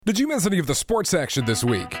Did you miss any of the sports action this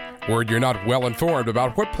week? Or you're not well informed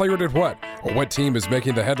about what player did what or what team is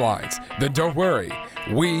making the headlines? Then don't worry.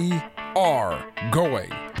 We are going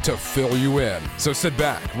to fill you in. So sit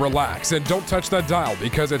back, relax, and don't touch that dial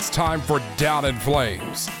because it's time for Down in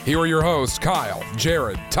Flames. Here are your hosts, Kyle,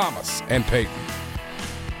 Jared, Thomas, and Peyton.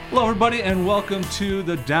 Hello, everybody, and welcome to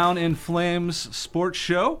the Down in Flames Sports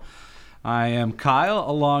Show. I am Kyle,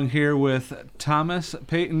 along here with Thomas,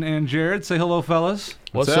 Peyton, and Jared. Say hello, fellas.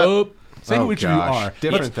 What's up? Say who each of you are.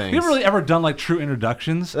 Different things. We haven't really ever done like true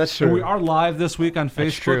introductions. That's true. But we are live this week on That's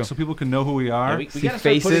Facebook, true. so people can know who we are. Yeah, we See gotta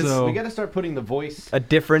faces. we got to start putting the voice, A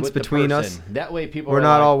difference with the between us. person. That way, people We're are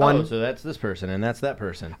not like, all one. Oh, so that's this person and that's that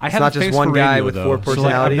person. I It's have not a just face one for guy radio, with though. four So, like, I've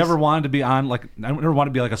personalities. never wanted to be on I never wanted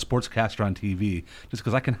to be like a sportscaster on TV, just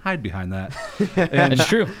because I can hide behind that. And It's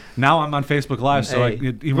true. now I'm on Facebook Live, so Hey,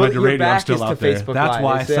 even well, on the your radio, I'm back still is out to there. Facebook That's Live.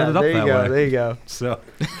 why I set it up there you that go, way. There you go. So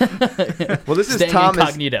Well, this is Staying Thomas.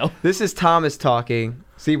 incognito. This is Thomas talking.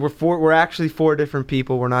 See, we're actually four different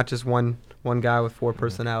people. We're not just one guy with four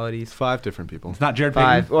personalities. 5 different people. it's not Jared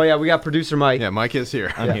Payton. Five. Oh yeah, we got producer Mike. Yeah, Mike is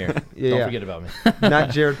here. I'm here. Yeah, Don't yeah. forget about me. Not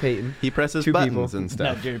Jared Payton. He presses Two buttons people. and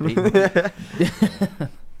stuff. Not Jared Payton.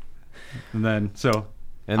 And then, so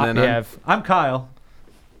And then We I'm, have I'm Kyle.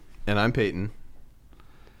 and I'm Peyton.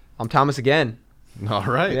 I'm Thomas again. All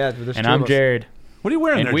right. Yeah, there's and two I'm of us. Jared. What are you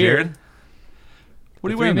wearing And there, weird. Jared? What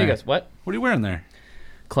are you The wearing three there? amigos. What? What are you wearing there?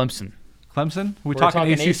 Clemson. Clemson? We We're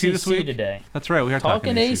talking ACC this week? today. That's right, we are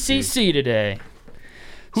Talking ACC today.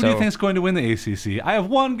 Who do you So- think is going to win the ACC? I have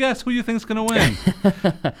one guess who you think is going to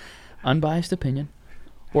win. Unbiased opinion,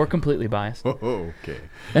 or completely biased. Oh, okay.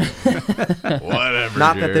 Whatever.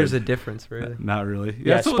 Not that Jared. there's a difference, really. Not really.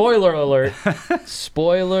 Yeah. so Spoiler alert.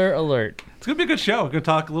 Spoiler alert. it's going to be a good show. We're going to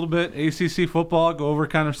talk a little bit ACC football, go over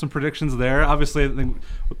kind of some predictions there. Obviously, I think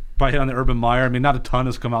we'll probably hit on the Urban Meyer. I mean, not a ton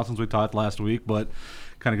has come out since we talked last week, but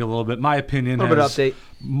kind of get a little bit. My opinion A little has bit update.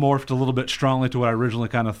 morphed a little bit strongly to what I originally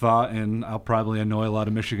kind of thought, and I'll probably annoy a lot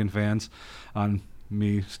of Michigan fans on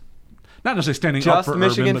me not necessarily standing up Just for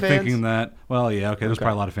Michigan Urban, but fans? thinking that, well, yeah, okay, there's Okay.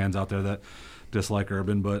 probably a lot of fans out there that dislike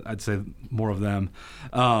Urban, but I'd say more of them.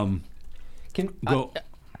 Go.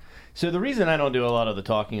 So the reason I don't do a lot of the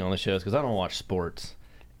talking on the show is because I don't watch sports.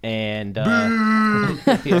 And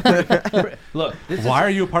look, this Why are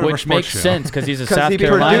you a part of our Which sports makes show? sense because he's a 'Cause South he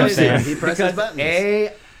Carolina produces fan. it. He presses because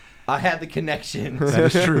buttons. I have the connection.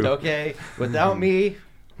 That is true. Okay, without me,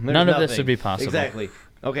 there's None of this nothing. would be possible. Exactly.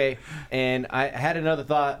 Okay, and I had another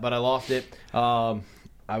thought, but I lost it.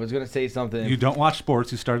 I was gonna say something. You don't watch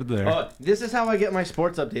sports. You started there. This is how I get my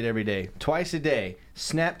sports update every day, twice a day.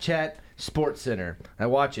 Snapchat Sports Center. I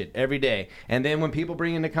watch it every day, and then when people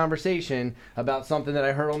bring into conversation about something that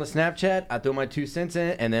I heard on the Snapchat, I throw my 2 cents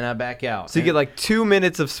in, and then I back out. So you get like 2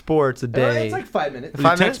 minutes of sports a day. It's like 5 minutes. You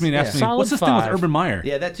 5 text me and minutes? ask me, Solid what's this thing with 5. Urban Meyer?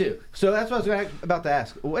 Yeah, that too. So that's what I was about to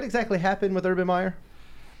ask. What exactly happened with Urban Meyer?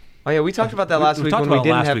 Oh yeah, we talked about that last we week talked when we about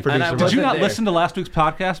didn't last have week. producer. And I Mike. Did you wasn't not there. listen to last week's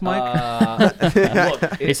podcast, Mike?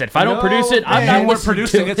 Look, He said, if I don't produce it, I'm you not were listening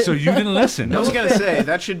producing to it, so you didn't listen. I was going to say,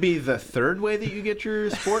 that should be the third way that you get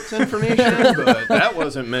your sports information, but that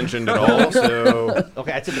wasn't mentioned at all, so...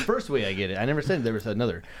 okay, I said the first way I get it. I never said there was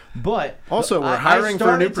another. But Also, we're I hiring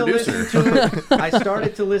for a new started to listen producer. to it. I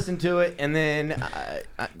started to listen to it, and then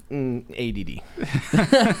ADD.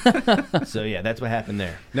 So yeah, that's what happened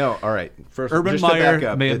there. No, all right. First, Urban just to back Meyer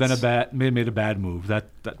up, may have been it's- made a bad move.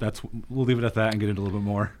 That's we'll leave it at that and get into a little bit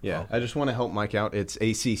more. Yeah, I just want to help Mike out. It's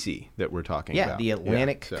ACC that we're talking Yeah, about. the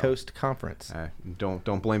Atlantic so, Coast Conference. Don't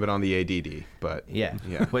blame it on the ADD, but Yeah.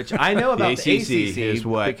 yeah. Which I know about the the ACC is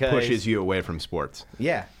what because, pushes you away from sports.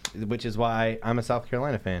 Yeah, which is why I'm a South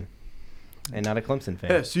Carolina fan and not a Clemson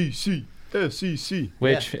fan. SEC. Which Yeah. it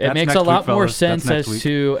makes That's a next lot week, more fellas. That's sense next as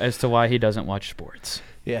week. to why he doesn't watch sports.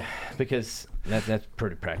 Yeah, because that's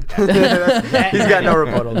pretty practical. He's got no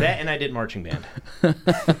rebuttal. That and I did marching band,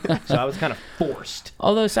 so I was kind of forced.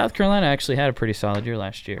 Although South Carolina actually had a pretty solid year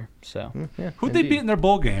last year, so Yeah, Who'd they beat in their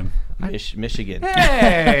bowl game? Michigan.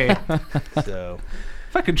 Hey! So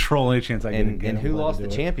If I control any chance I get and who lost the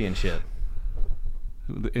championship?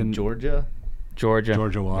 in Georgia. Georgia.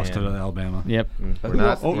 Georgia lost Man. to Alabama. Yep. But We're who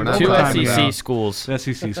not- lost? we're not Two talking SEC about- schools.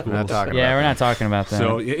 SEC schools. Not talking Yeah, about we're that. not talking about that.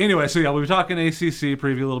 So yeah, anyway, we'll be talking ACC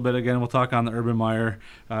preview a little bit again. We'll talk on the Urban Meyer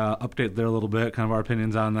update there a little bit, kind of our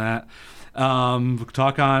opinions on that. We'll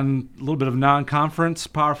talk on a little bit of non-conference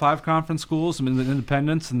Power 5 conference schools, some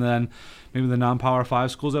independents, and then maybe the non-Power 5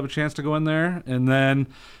 schools have a chance to go in there. And then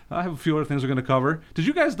I have a few other things we're going to cover. Did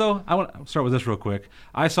you guys, though, I want to start with this real quick.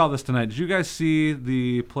 I saw this tonight. Did you guys see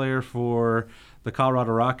the player for the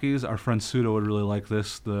Colorado Rockies? Our friend Sudo would really like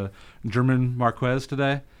this. The German Marquez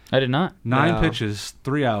today. I did not. 9 No. pitches,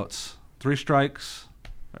 3 outs, 3 strikes,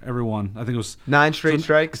 Every one. I think it was 9 straight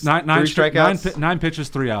strikes, nine 3 strikeouts. nine pitches,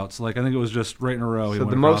 3 outs. Like I think it was just right in a row. he So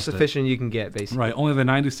went the most across it. efficient you can get, basically. Right. Only the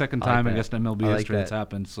 92nd I like time that. against MLB I like history that's that.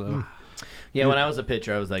 happened. So Yeah, when I was a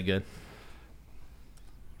pitcher, I was that good.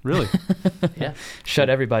 really, Yeah. Shut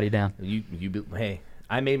everybody down. Hey,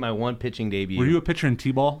 I made my one pitching debut. were you a pitcher in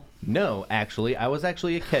T-ball? No, actually, I was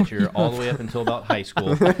actually a catcher all the way up until about high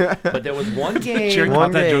school. But there was one game. Jared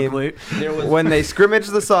One caught that game. joke late. There was When they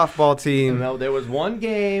scrimmaged the softball team. No, there was one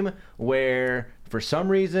game where, for some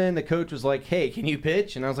reason, the coach was like, "Hey, can you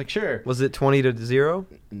pitch?" And I was like, "Sure." Was it 20-0?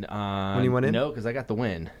 When you went in? No, because I got the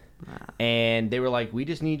win. And they were like, "We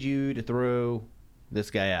just need you to throw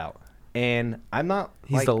this guy out." And I'm not.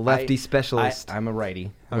 He's like, the lefty specialist. I'm a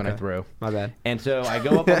righty when I Okay. throw. My bad. And so I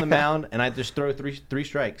go up on the mound and I just throw three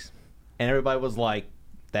strikes, and everybody was like,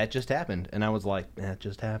 "That just happened," and I was like, "That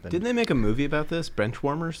just happened." Didn't they make a movie about this? Bench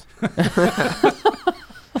warmers?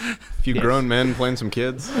 A few Yes. grown men playing some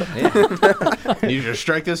kids. Yeah. You just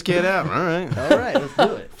strike this kid out. All right. All right, let's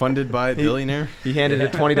do it. Funded by a billionaire. He handed a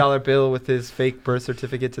 $20 bill with his fake birth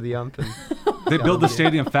certificate to the ump. And They build the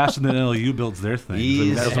stadium faster than LU builds their things. I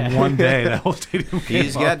mean, He's- that was one day. That whole stadium came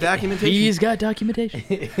He's up. got documentation. He's got documentation.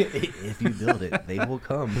 If you build it, they will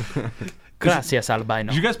come. Gracias,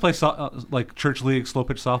 albino. Did you guys play like church league slow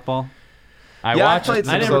pitch softball? I yeah, watched. I played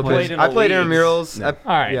some never slow played pitch. in I the played leagues. intramurals. No. I-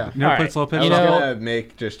 All right. Yeah. You never all played right. slow pitch? I was You know- gonna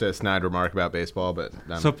make just a snide remark about baseball, but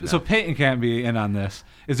So Peyton can't be in on this.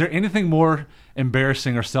 Is there anything more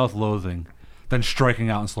embarrassing or self-loathing than striking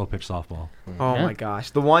out in slow pitch softball? Oh Yeah. my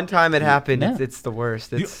gosh! The one time it happened, Yeah. it's the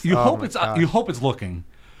worst. You, It's, you oh hope my it's gosh. you hope it's looking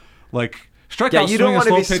like strikeout. Yeah, you don't want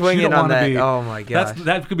to be pitch, swinging you don't on wanna that. Be, Oh my gosh!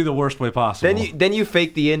 that could be the worst way possible. Then you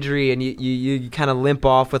fake the injury and you kind of limp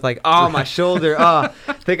off with like, oh my shoulder, I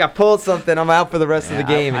think I pulled something. I'm out for the rest of the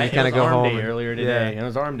game, and you kind of go home. Day and- earlier today. It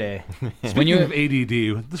was arm day. When you, of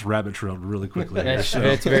ADD, this rabbit trailed really quickly. here, that's, so.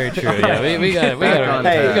 that's very true. Yeah, we got on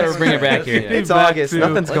to bring it back here. It's Back August. to-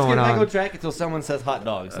 Nothing's Let's going get back on. on track until someone says hot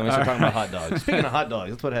dogs. Then we start talking about hot dogs. Speaking of hot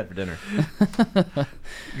dogs, that's what I had for dinner.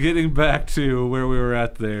 Getting back to where we were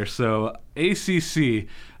at there. So ACC.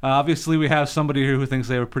 Obviously, we have somebody here who thinks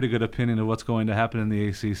they have a pretty good opinion of what's going to happen in the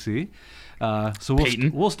ACC. So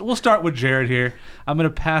Peyton. we'll start with Jared here. I'm going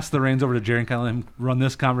to pass the reins over to Jared and kind of let him run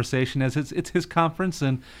this conversation as it's his conference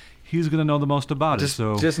and he's going to know the most about it.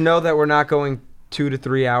 So Just know that we're not going 2 to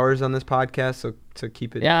 3 hours on this podcast, so to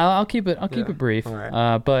keep it. Yeah, I'll keep it. I'll keep Yeah. it brief. All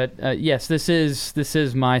right. But yes, this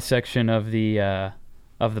is my section of the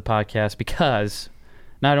podcast because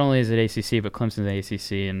not only is it ACC, but Clemson's the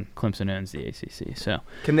ACC and Clemson owns the ACC. So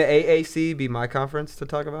Can the AAC be my conference to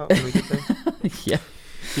talk about when we get there? yeah,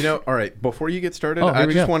 You know, all right, before you get started, Oh, here I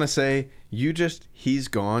we just go. want to say he's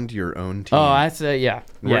gone to your own team. oh, that's yeah.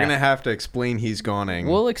 We're yeah. going to have to explain he's goning.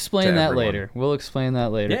 We'll explain to that everyone. later. We'll explain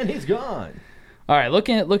that later. Yeah, and he's gone. All right,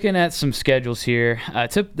 looking at some schedules here.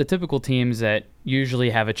 The typical teams that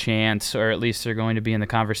usually have a chance, or at least they're going to be in the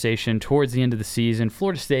conversation towards the end of the season.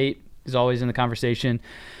 Florida State is always in the conversation.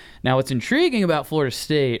 Now, what's intriguing about Florida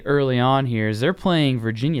State early on here is they're playing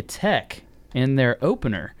Virginia Tech in their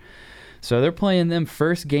opener. So they're playing them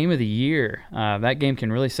first game of the year. That game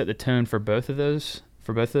can really set the tone for both of those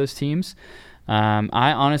teams.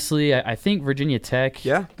 I think Virginia Tech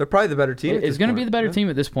Yeah, they're probably the better team. is going to be the better team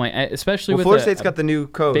at this point, especially Well, with Florida a- State's a got the new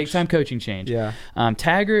coach. big time coaching change. Yeah.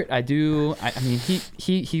 Taggart, I mean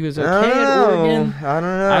he was I okay don't at know. Oregon. I don't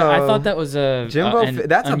know. I thought that was Jimbo an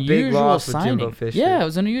that's a big unusual loss with signing. Jimbo Fisher. Yeah, it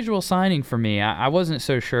was an unusual signing for me. I wasn't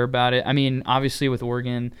so sure about it. I mean, obviously with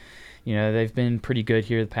Oregon, they've been pretty good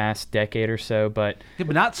here the past decade or so, but yeah,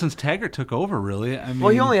 but not since Taggart took over, really. I mean, Well,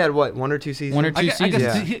 he only had what, 1 or 2 seasons? One or two I guess seasons.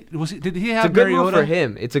 Yeah. did he It's have a good Mariota? move for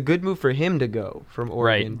him. It's a good move for him to go from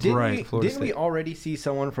Oregon to Right. Florida Didn't we State. already see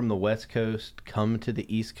someone from the West Coast come to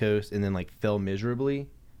the East Coast and then fell miserably?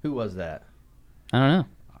 Who was that? I don't know.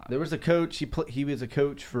 There was a coach. He was a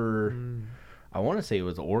coach for. I want to say it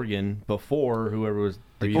was Oregon before whoever was.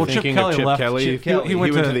 Are you Well, Chip thinking Kelly of Chip left. Kelly? Chip Kelly. He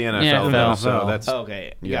went to the NFL, Yeah, now, NFL. so that's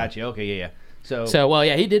Okay, Yeah. gotcha. Okay, yeah. So So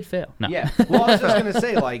he did fail. No. yeah. Well, I was just gonna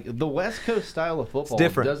say the West Coast style of football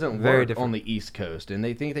different. doesn't Very work different. on the East Coast, and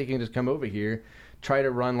they think they can just come over here, try to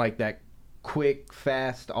run that quick,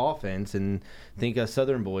 fast offense, and think us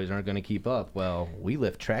Southern boys aren't going to keep up. Well, we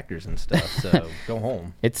lift tractors and stuff, so go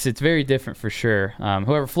home. It's very different for sure.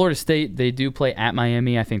 However, Florida State, they do play at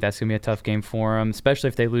Miami. I think that's going to be a tough game for them, especially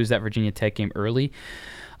if they lose that Virginia Tech game early.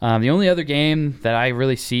 The only other game that I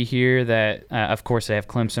really see here that, of course, they have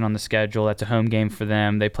Clemson on the schedule. That's a home game for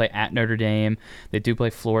them. They play at Notre Dame. They do play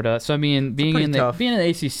Florida. So, I mean, being in the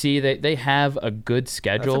ACC, they have a good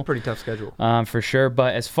schedule. That's a pretty tough schedule. For sure.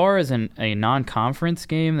 But as far as a non-conference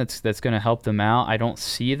game that's going to help them out, I don't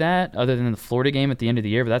see that other than the Florida game at the end of the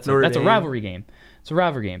year. But that's a rivalry game. It's a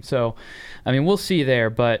rivalry game. So, I mean, we'll see there.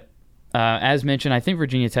 But as mentioned, I think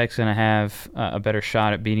Virginia Tech's going to have a better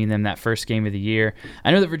shot at beating them that first game of the year.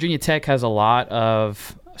 I know that Virginia Tech has a lot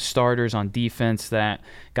of starters on defense that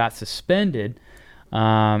got suspended,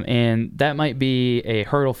 and that might be a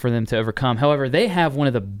hurdle for them to overcome. However, they have one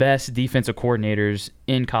of the best defensive coordinators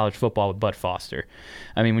in college football with Bud Foster.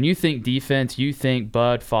 I mean, when you think defense, you think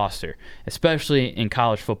Bud Foster, especially in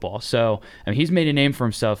college football. So, I mean, he's made a name for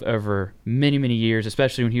himself over many, many years,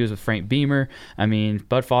 especially when he was with Frank Beamer. I mean,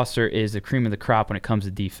 Bud Foster is the cream of the crop when it comes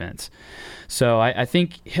to defense. So I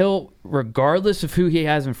think he'll, regardless of who he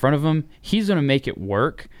has in front of him, he's going to make it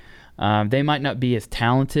work. They might not be as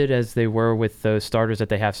talented as they were with those starters that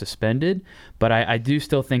they have suspended, but I do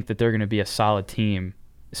still think that they're going to be a solid team,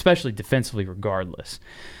 especially defensively regardless.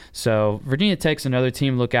 So Virginia Tech's another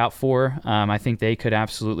team to look out for. I think they could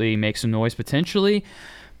absolutely make some noise potentially.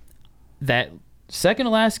 That second to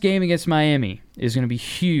last game against Miami is going to be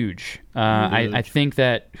huge. I think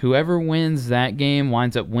that whoever wins that game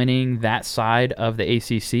winds up winning that side of the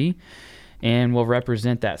ACC and will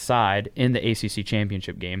represent that side in the ACC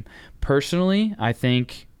championship game. Personally, I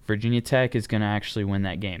think Virginia Tech is going to actually win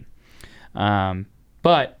that game.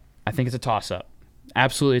 But I think it's a toss-up.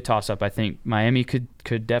 Absolutely a toss-up. I think Miami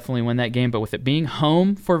could definitely win that game, but with it being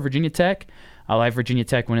home for Virginia Tech, I like Virginia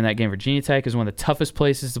Tech winning that game. Virginia Tech is one of the toughest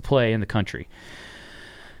places to play in the country.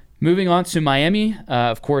 Moving on to Miami,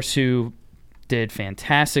 of course, who did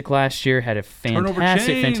fantastic last year, had a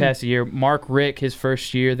fantastic year. Mark Richt, his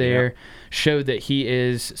first year there, showed that he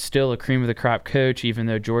is still a cream of the crop coach, even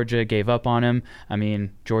though Georgia gave up on him. I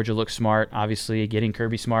mean, Georgia looks smart. Obviously, getting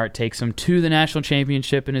Kirby Smart takes him to the national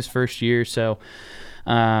championship in his first year. So,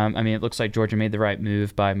 I mean, it looks like Georgia made the right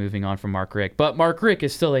move by moving on from Mark Richt. But Mark Richt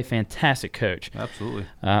is still a fantastic coach. Absolutely.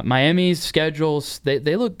 Miami's schedules, they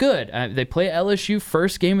look good. They play LSU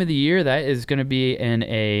first game of the year. That is going to be in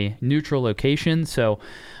a neutral location, so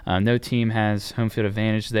no team has home field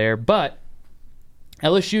advantage there. But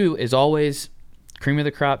LSU is always cream of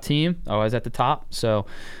the crop team, always at the top. So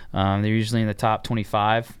they're usually in the top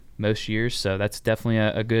 25 most years, so that's definitely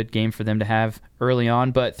a good game for them to have early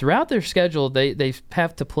on. But throughout their schedule, they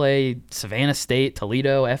have to play Savannah State,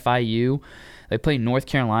 Toledo, FIU. They play North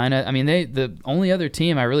Carolina. I mean, the only other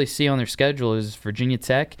team I really see on their schedule is Virginia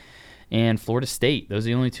Tech and Florida State. Those are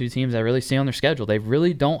the only two teams I really see on their schedule. They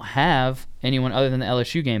really don't have anyone other than the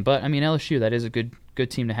LSU game. But, I mean, LSU, that is a good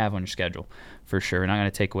team to have on your schedule for sure. We're not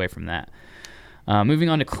going to take away from that. Moving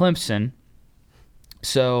on to Clemson.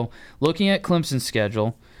 So, looking at Clemson's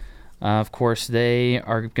schedule, of course, they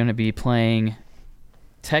are going to be playing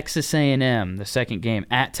Texas A&M, the second game,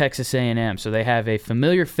 at Texas A&M. So they have a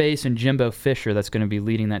familiar face in Jimbo Fisher that's going to be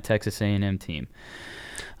leading that Texas A&M team.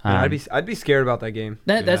 I'd be scared about that game.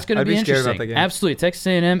 That's going to be interesting. Scared about that game. Absolutely. Texas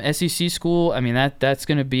A&M, SEC school. I mean, that's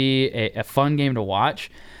going to be a fun game to watch.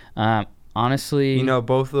 Honestly, you know,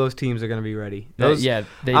 both of those teams are going to be ready.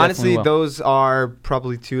 They honestly, will. Those are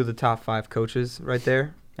probably two of the top 5 coaches right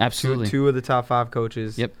there. Absolutely. Two of the top 5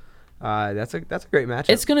 coaches. Yep. That's a great matchup.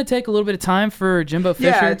 It's going to take a little bit of time for Jimbo Fisher.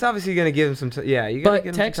 Yeah, it's obviously going to give him some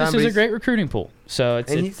but Texas is a great recruiting pool. So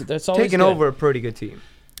that's always taking good. over a pretty good team.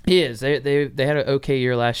 He is. They had an okay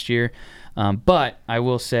year last year. But I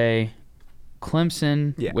will say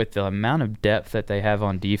Clemson, with the amount of depth that they have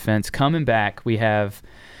on defense, coming back, we have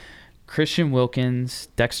Christian Wilkins,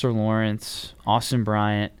 Dexter Lawrence, Austin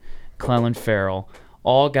Bryant, Clelin Ferrell.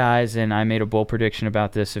 All guys, and I made a bold prediction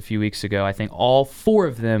about this a few weeks ago. I think all 4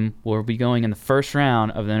 of them will be going in the first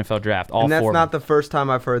round of the NFL draft. And that's not the first time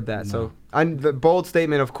I've heard that. No. So, the bold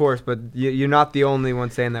statement, of course, but you're not the only one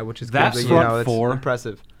saying that, which is that good. Front four it's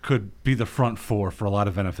impressive. Could be the front 4 for a lot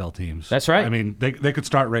of NFL teams. That's right. I mean, they could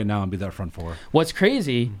start right now and be that front 4. What's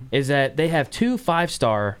crazy is that they have 2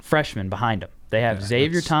 5-star freshmen behind them. They have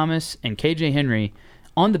Xavier Thomas and KJ Henry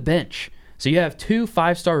on the bench. So you have 2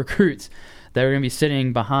 5-star recruits that are going to be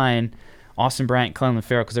sitting behind Austin Bryant and Clelin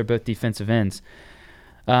Ferrell because they're both defensive ends.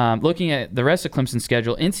 Looking at the rest of Clemson's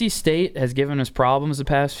schedule, NC State has given us problems the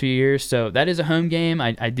past few years, so that is a home game.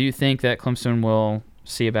 I do think that Clemson will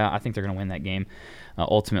see about – I think they're going to win that game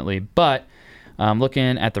ultimately. But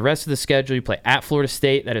looking at the rest of the schedule, you play at Florida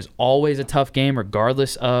State. That is always a tough game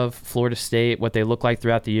regardless of Florida State, what they look like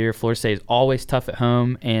throughout the year. Florida State is always tough at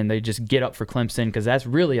home, and they just get up for Clemson because that's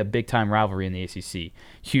really a big-time rivalry in the ACC.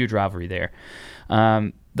 Huge rivalry there.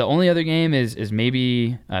 The only other game is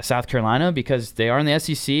maybe South Carolina, because they are in the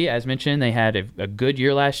SEC. As mentioned, they had a good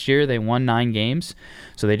year last year. They won 9 games.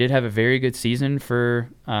 So they did have a very good season for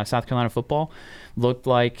South Carolina football. Looked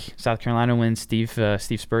like South Carolina when Steve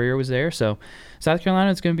Spurrier was there. So South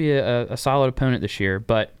Carolina is going to be a solid opponent this year.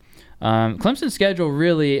 But Clemson's schedule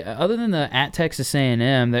really, other than the at Texas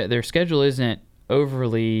A&M, their schedule isn't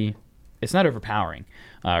overly – it's not overpowering,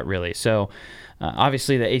 really. So –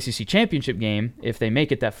 obviously, the ACC championship game, if they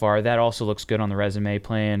make it that far, that also looks good on the resume,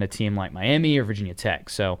 playing a team like Miami or Virginia Tech.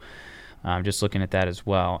 So I'm just looking at that as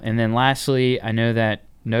well. And then lastly, I know that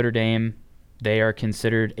Notre Dame, they are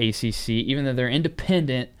considered ACC. Even though they're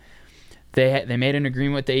independent, they made an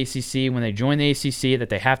agreement with the ACC when they joined the ACC that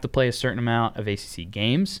they have to play a certain amount of ACC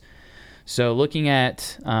games. So looking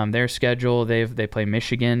at their schedule, they play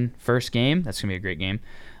Michigan first game. That's going to be a great game.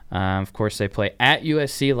 Of course, they play at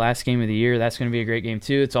USC last game of the year. That's going to be a great game,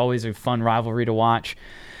 too. It's always a fun rivalry to watch.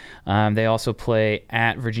 They also play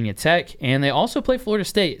at Virginia Tech, and they also play Florida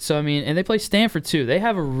State. So, I mean, and they play Stanford, too. They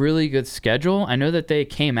have a really good schedule. I know that they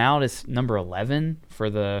came out as number 11 for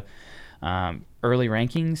the early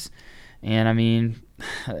rankings. And, I mean,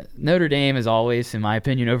 Notre Dame is always, in my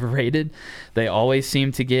opinion, overrated. They always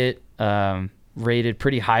seem to get rated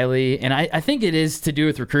pretty highly, and I think it is to do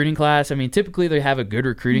with recruiting class. I mean, typically they have a good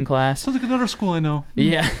recruiting class. Sounds like another school I know.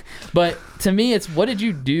 Yeah, but to me, it's what did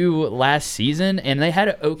you do last season? And they had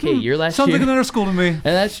an okay year last year. Sounds like another school to me. And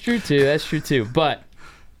that's true too. But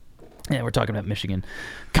yeah, we're talking about Michigan,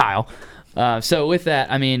 Kyle. So with that,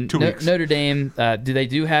 I mean, Notre Dame,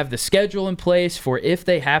 do have the schedule in place for if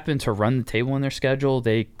they happen to run the table in their schedule,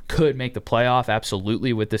 they could make the playoff.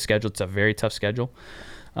 Absolutely, with this schedule, it's a very tough schedule.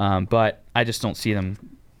 But I just don't see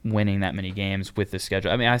them winning that many games with this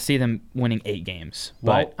schedule. I mean, I see them winning 8 games,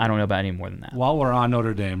 but I don't know about any more than that. While we're on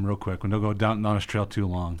Notre Dame, real quick, we don't go down this trail too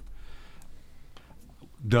long.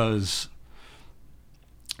 Does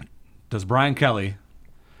Brian Kelly,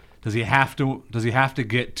 does he have to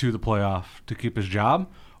get to the playoff to keep his job,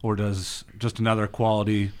 or does just another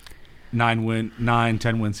quality 10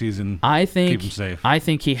 win season keep him safe? I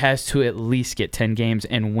think he has to at least get 10 games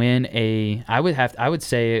and win I would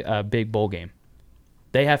say a big bowl game.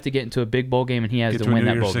 They have to get into a big bowl game, and he has to win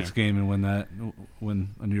that bowl game. Get to a New Year's 6 game and win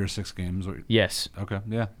a New Year's 6 game. Yes. Okay.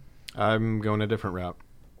 Yeah. I'm going a different route.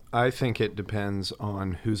 I think it depends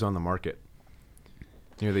on who's on the market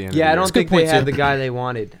near the end. Yeah, of the I don't think they had the guy they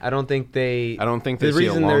wanted. I don't think they see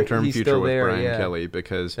a long-term future with Brian Kelly,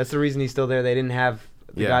 because that's the reason he's still there. They didn't have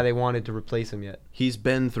the guy they wanted to replace him yet. He's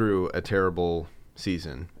been through a terrible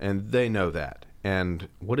season, and they know that. And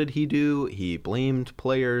what did he do? He blamed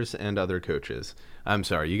players and other coaches. I'm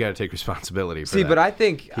sorry, you got to take responsibility for that. But I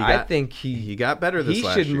think he got better this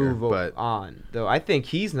last year. He should move on, though. I think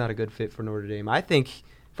he's not a good fit for Notre Dame. I think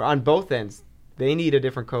on both ends, they need a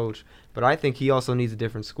different coach. But I think he also needs a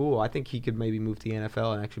different school. I think he could maybe move to the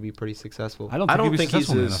NFL and actually be pretty successful. I don't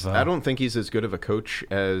think he's as good of a coach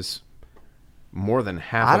as more than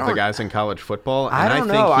half of the guys in college football. And I don't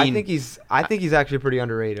know. I think he's actually pretty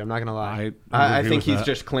underrated. I'm not gonna lie. I think he's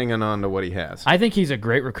just clinging on to what he has. I think he's a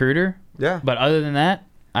great recruiter. Yeah. But other than that,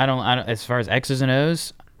 I don't. As far as X's and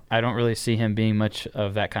O's, I don't really see him being much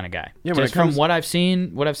of that kind of guy. Yeah, just from what I've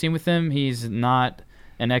seen with him, he's not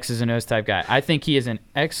an X's and O's type guy. I think he is an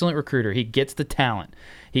excellent recruiter. He gets the talent.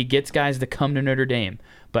 He gets guys to come to Notre Dame.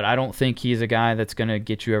 But I don't think he's a guy that's going to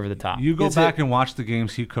get you over the top. You go back and watch the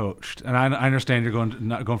games he coached, and I understand you're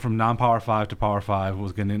going from non-Power 5 to Power 5.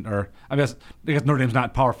 I guess Notre Dame's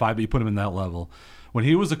not Power 5, but you put him in that level. When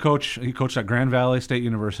he was a coach, he coached at Grand Valley State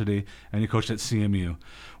University, and he coached at CMU.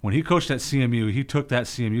 When he coached at CMU, he took that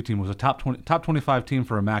CMU team, it was a top 25 team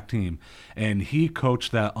for a MAC team, and he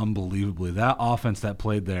coached that unbelievably. That offense that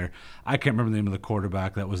played there, I can't remember the name of the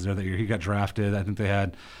quarterback that was there that year. He got drafted. I think they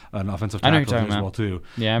had an offensive tackle as well, too.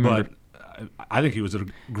 Yeah, I remember. But I think he was a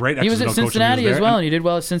great. He was at Cincinnati as well, and he did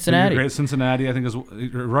well at Cincinnati. Great at Cincinnati, I think is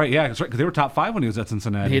right. Yeah, that's right. Because they were top 5 when he was at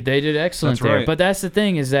Cincinnati. They did excellent there. Right. But that's the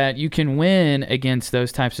thing, is that you can win against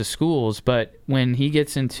those types of schools, but when he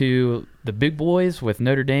gets into the big boys with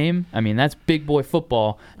Notre Dame, I mean, that's big boy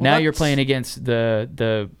football. Now you're playing against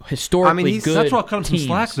the historically good that's what comes teams. From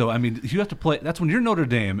slack, though. I mean, you have to play. That's when you're Notre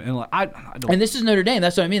Dame, and I don't. And this is Notre Dame.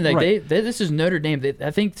 That's what I mean. Like this is Notre Dame.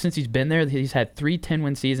 I think since he's been there, he's had 3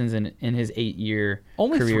 10-win seasons in his 8-year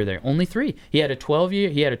career there. Only 3. He had a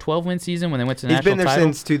 12-win season when they went to the national title. He's been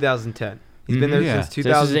there since 2010. He's been there since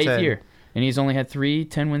 2010. So this is his 8th year. And he's only had 3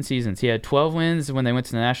 10-win seasons. He had 12 wins when they went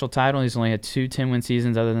to the national title. He's only had 2 10-win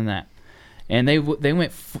seasons other than that. And they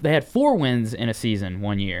had 4 wins in a season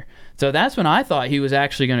one year. So that's when I thought he was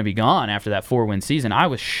actually going to be gone after that 4-win season. I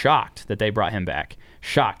was shocked that they brought him back.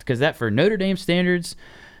 Shocked, because that for Notre Dame standards,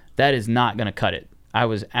 that is not going to cut it. I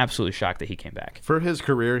was absolutely shocked that he came back. For his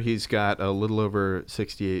career, he's got a little over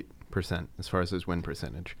 68% as far as his win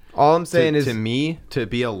percentage. All I'm saying is, to me, to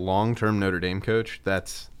be a long-term Notre Dame coach,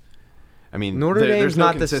 Notre Dame's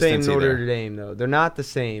not the same Notre Dame, though. They're not the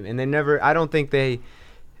same, and they never. I don't think they're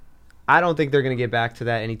going to get back to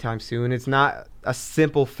that anytime soon. It's not a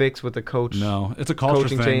simple fix with the coach. No, it's a culture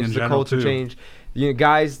coaching thing change. in It's a general, culture too. change.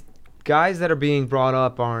 Guys that are being brought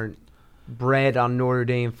up aren't bred on Notre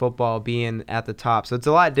Dame football being at the top, so it's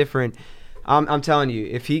a lot different. I'm telling you,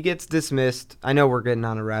 if he gets dismissed, I know we're getting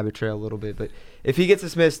on a rabbit trail a little bit, but if he gets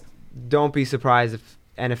dismissed, don't be surprised if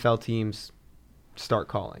NFL teams start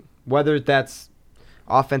calling. Whether that's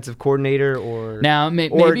offensive coordinator or Now,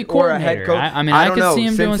 maybe or a coordinator. head coach. I don't could know. see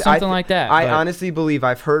him doing Since something like that. I but- honestly believe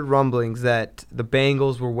I've heard rumblings that the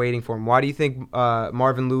Bengals were waiting for him. Why do you think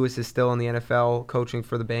Marvin Lewis is still in the NFL coaching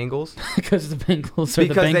for the Bengals? because the Bengals are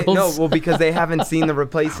Because the Bengals. because they haven't seen the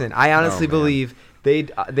replacement. I honestly man. believe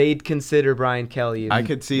they'd consider Brian Kelly. I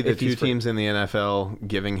could see the if two he's teams in the NFL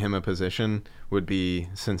giving him a position would be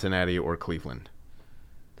Cincinnati or Cleveland.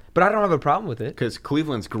 But I don't have a problem with it. Because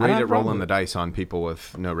Cleveland's I don't great have a at problem rolling with the dice on people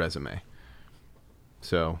with no resume.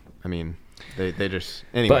 So, they just...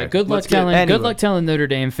 Anyway, But good luck let's get- telling Notre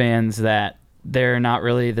Dame fans that they're not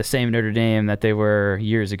really the same Notre Dame that they were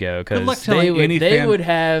years ago, Good luck because telling any fan- would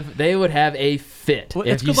have a fit. Well,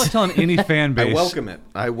 if it's you good luck s- telling any fan base. I welcome it.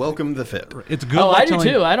 I welcome the fit. It's good Oh, luck I do telling,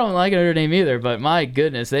 too. I don't like Notre Dame either, but my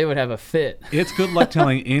goodness, they would have a fit. It's good luck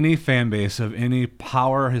telling any fan base of any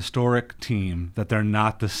power historic team that they're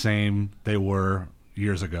not the same they were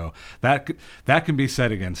years ago. That can be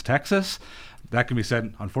said against Texas. That can be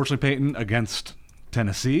said, unfortunately, Peyton, agast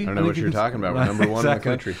Tennessee. I don't know what think you're you can- talking about. We're number one in the Exactly.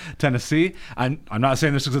 country. Tennessee. I'm not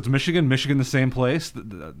saying this because it's Michigan. Michigan, the same place.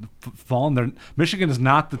 Fallen. Michigan is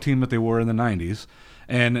not the team that they were in the 90s.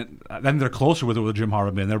 And then they're closer with it with Jim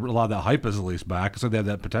Harbaugh. And a lot of that hype is at least back, so they have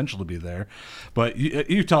that potential to be there. But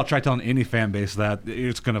try telling any fan base that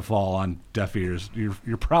it's going to fall on deaf ears.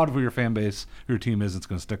 You're proud of who your fan base, who your team is. It's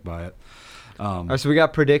going to stick by it. All right, so we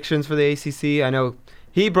got predictions for the ACC. I know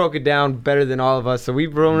he broke it down better than all of us, so we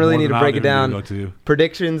don't really need to break it down.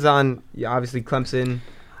 Predictions on obviously Clemson.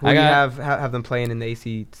 Who do you have them playing in the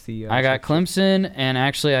ACC? I got Clemson, and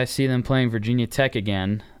actually I see them playing Virginia Tech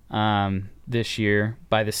again this year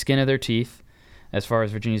by the skin of their teeth as far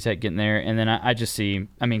as Virginia Tech getting there. And then I just see,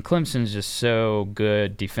 Clemson's just so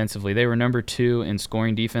good defensively. They were number 2 in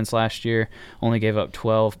scoring defense last year, only gave up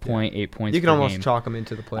 12.8 points You can per almost game. chalk them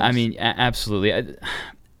into the playoffs. Absolutely.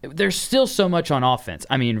 There's still so much on offense.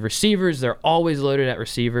 Receivers, they're always loaded at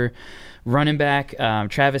receiver. Running back,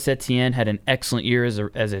 Travis Etienne had an excellent year as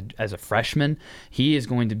a freshman. He is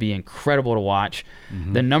going to be incredible to watch.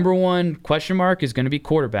 Mm-hmm. The number one question mark is going to be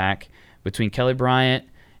quarterback between Kelly Bryant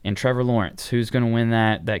and Trevor Lawrence. Who's going to win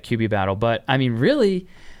that QB battle? But, really,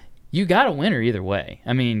 you got a winner either way.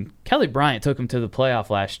 Kelly Bryant took him to the playoff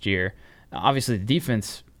last year. Obviously, the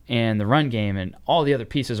defense and the run game and all the other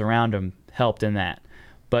pieces around him helped in that.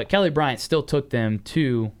 But Kelly Bryant still took them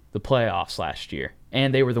to the playoffs last year,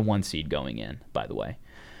 and they were the 1 seed going in, by the way.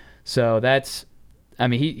 So that's,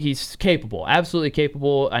 he's capable, absolutely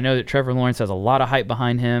capable. I know that Trevor Lawrence has a lot of hype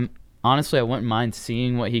behind him. Honestly, I wouldn't mind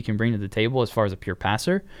seeing what he can bring to the table as far as a pure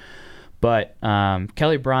passer. But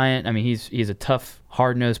Kelly Bryant, he's a tough,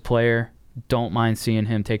 hard-nosed player. Don't mind seeing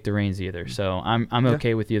him take the reins either. So I'm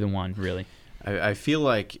okay with either one, really. I feel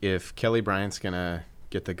like if Kelly Bryant's going to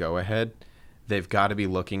get the go-ahead, they've got to be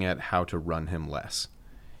looking at how to run him less.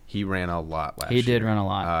 He ran a lot last year. He did run a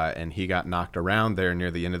lot. And he got knocked around there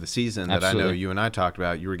near the end of the season. That I know you and I talked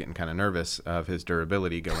about. You were getting kind of nervous of his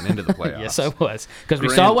durability going into the playoffs. Yes, I was. Because we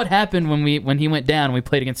saw what happened when he went down and we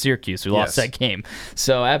played against Syracuse. We lost that game.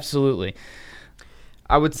 So, absolutely.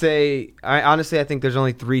 I would say, I think there's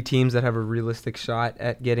only 3 teams that have a realistic shot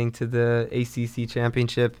at getting to the ACC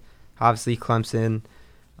championship. Obviously, Clemson.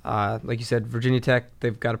 Like you said, Virginia Tech,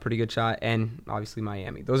 they've got a pretty good shot, and obviously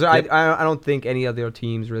Miami. Those are. Yep. I don't think any other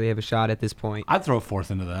teams really have a shot at this point. I'd throw a 4th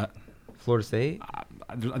into that. Florida State?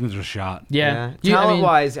 I think there's a shot. Yeah.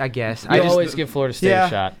 Talent-wise, I guess. You always give Florida State a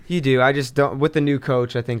shot. You do. I just don't. With the new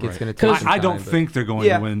coach, I think it's going to take some time. I don't think they're going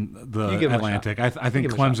to win the Atlantic. I think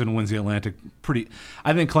Clemson wins the Atlantic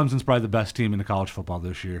I think Clemson's probably the best team in the college football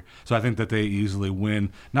this year. So I think that they easily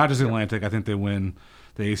win, not just the Atlantic. I think they win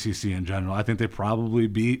the ACC in general. I think they probably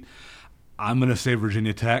beat, I'm going to say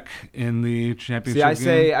Virginia Tech in the championship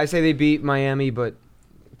game. I say they beat Miami, but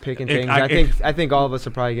picking things. I think all of us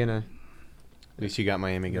are probably going to. At least you got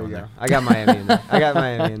Miami going there. I got Miami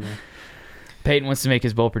in there. Peyton wants to make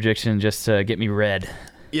his bowl prediction just to get me red.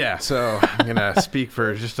 Yeah, so I'm gonna speak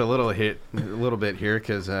for just a little bit here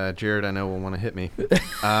because Jared, I know, will want to hit me.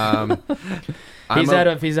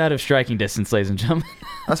 He's out of striking distance, ladies and gentlemen.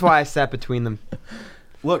 That's why I sat between them.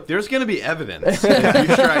 Look, there's gonna be evidence if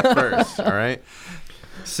you strike first. All right.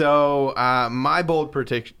 So my bold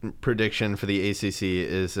prediction for the ACC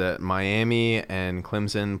is that Miami and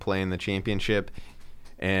Clemson play in the championship,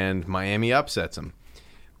 and Miami upsets them.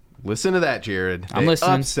 Listen to that, Jared. I'm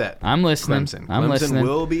listening. Upset I'm listening. Clemson. I'm Clemson listening.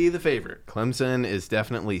 will be the favorite. Clemson is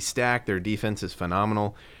definitely stacked. Their defense is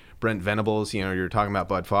phenomenal. Brent Venables, you were talking about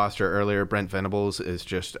Bud Foster earlier. Brent Venables is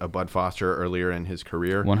just a Bud Foster earlier in his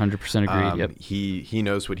career. 100% agreed. Yep. He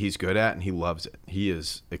knows what he's good at, and he loves it. He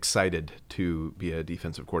is excited to be a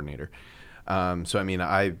defensive coordinator. So I mean,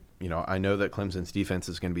 I know that Clemson's defense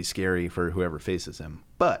is going to be scary for whoever faces him,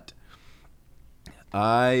 but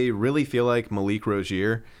I really feel like Malik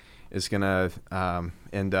Rozier is going to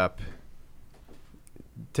end up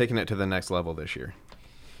taking it to the next level this year.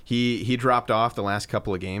 He dropped off the last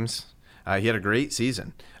couple of games. He had a great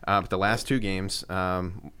season, but the last 2 games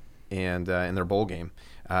and in their bowl game,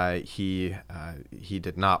 he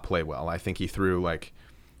did not play well. I think he threw like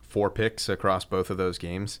 4 picks across both of those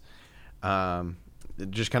games.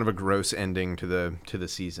 Just kind of a gross ending to the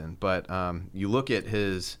season. But you look at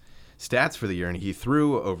his stats for the year, and he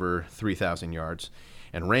threw over 3,000 yards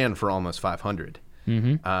and ran for almost 500.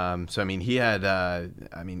 Mm-hmm. So I mean, he had a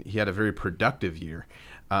very productive year.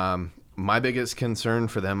 My biggest concern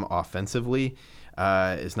for them offensively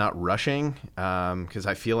is not rushing, because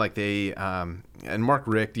I feel like they and Mark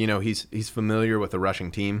Richt, he's familiar with the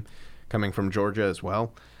rushing team coming from Georgia as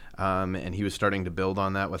well, and he was starting to build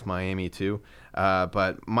on that with Miami too.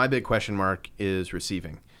 But my big question mark is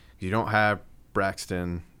receiving. You don't have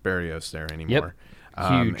Braxton Berrios there anymore. Yep.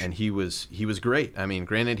 Huge. And he was great. I mean,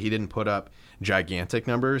 granted, he didn't put up gigantic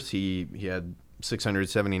numbers. He had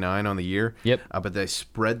 679 on the year. Yep. But they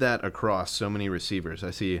spread that across so many receivers. I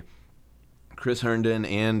see Chris Herndon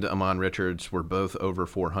and Amon Richards were both over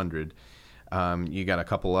 400. You got a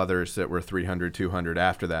couple others that were 300, 200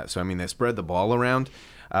 after that. So, I mean, they spread the ball around,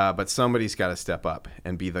 but somebody's got to step up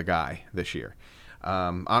and be the guy this year.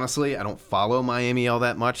 Honestly, I don't follow Miami all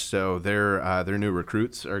that much, so their new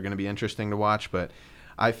recruits are going to be interesting to watch. But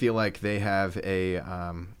I feel like they have they've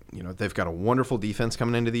got a wonderful defense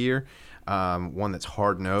coming into the year, one that's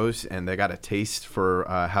hard-nosed, and they got a taste for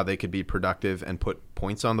how they could be productive and put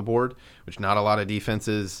points on the board, which not a lot of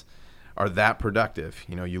defenses are that productive.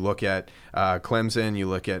 You look at Clemson, you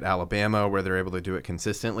look at Alabama, where they're able to do it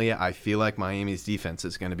consistently. I feel like Miami's defense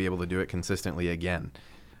is going to be able to do it consistently again.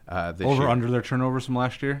 This Over year. under their turnovers from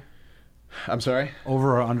last year? I'm sorry?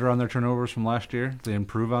 Over or under on their turnovers from last year? Did they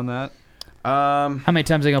improve on that? How many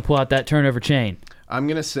times are they going to pull out that turnover chain? I'm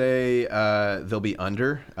going to say they'll be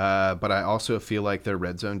under, but I also feel like their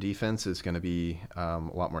red zone defense is going to be a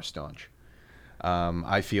lot more staunch.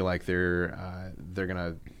 I feel like they're going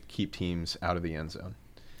to keep teams out of the end zone.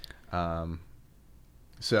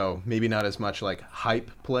 So maybe not as much like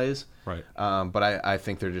hype plays, Right. but I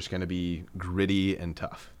think they're just going to be gritty and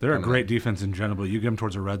tough. They're a great defense in general, but you get them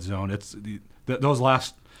towards the red zone. It's those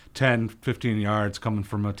last 10, 15 yards coming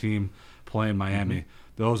from a team playing Miami. Mm-hmm.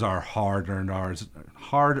 Those are hard-earned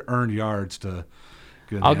yards to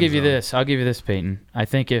get in the I'll end give you zone. this. I'll give you this, Peyton. I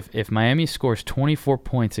think if Miami scores 24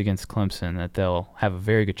 points against Clemson, that they'll have a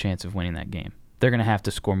very good chance of winning that game. They're going to have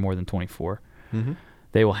to score more than 24. Mm-hmm.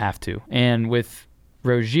 They will have to. And with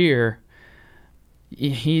Rozier,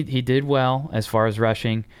 he did well as far as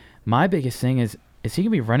rushing. My biggest thing is he going to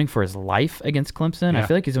be running for his life against Clemson? Yeah. I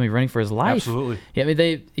feel like he's going to be running for his life. Absolutely. Yeah, I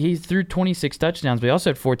mean, he threw 26 touchdowns, but he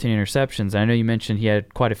also had 14 interceptions. I know you mentioned he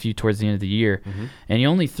had quite a few towards the end of the year, and he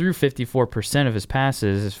only threw 54% of his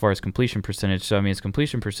passes as far as completion percentage. So, I mean, his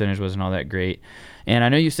completion percentage wasn't all that great. And I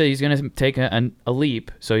know you said he's going to take a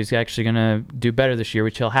leap, so he's actually going to do better this year,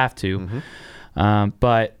 which he'll have to. Mm-hmm.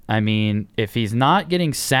 But, I mean, if he's not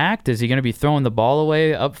getting sacked, is he going to be throwing the ball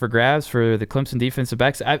away up for grabs for the Clemson defensive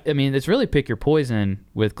backs? I mean, it's really pick your poison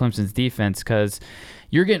with Clemson's defense because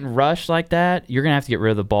you're getting rushed like that, you're going to have to get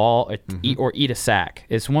rid of the ball or eat a sack.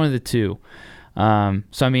 It's one of the two. So,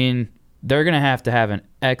 I mean, they're going to have an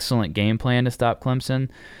excellent game plan to stop Clemson.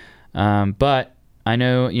 But I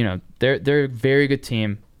know, they're a very good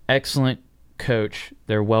team, excellent coach.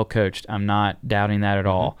 They're well coached. I'm not doubting that at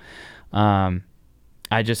all.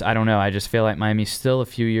 I don't know. I just feel like Miami's still a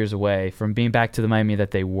few years away from being back to the Miami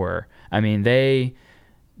that they were. I mean, they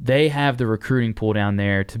have the recruiting pool down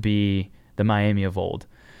there to be the Miami of old.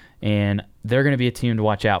 And they're going to be a team to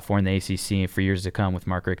watch out for in the ACC for years to come with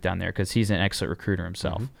Mark Richt down there because he's an excellent recruiter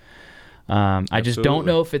himself. I just don't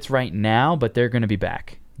know if it's right now, but they're going to be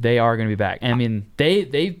back. they are going to be back. I mean,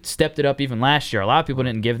 they stepped it up even last year. A lot of people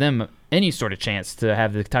didn't give them any sort of chance to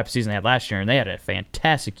have the type of season they had last year, and they had a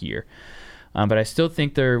fantastic year. But I still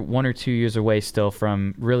think they're 1 or 2 years away still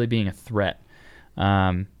from really being a threat.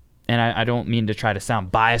 And I don't mean to try to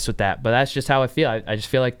sound biased with that, but that's just how I feel. I just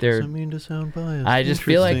feel like they're. Doesn't mean to sound biased. I just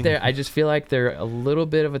feel like they're a little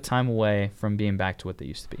bit of a time away from being back to what they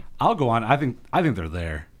used to be. I'll go on. I think they're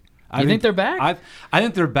there. You think they're back? I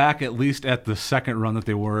think they're back at least at the second run that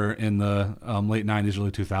they were in the late 90s,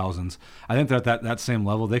 early 2000s. I think they're at that same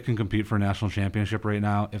level. They can compete for a national championship right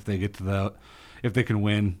now if they get to if they can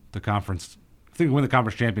win the conference. If they can win the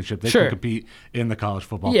conference championship, they can compete in the college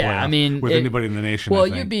football playoff. I mean, with anybody in the nation. Well,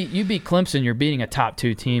 I think. you beat Clemson, you're beating a top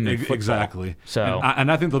 2 team in football. Exactly. So and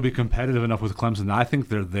I think they'll be competitive enough with Clemson. I think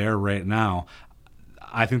they're there right now.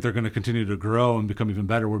 I think they're going to continue to grow and become even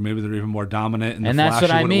better, where maybe they're even more dominant. And that's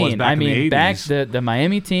what I mean. I mean, back the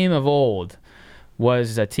Miami team of old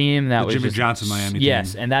was a team that was Jimmy Johnson Miami team.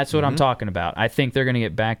 Yes, and that's what I'm talking about. I think they're going to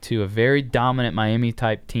get back to a very dominant Miami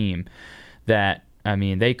type team that, I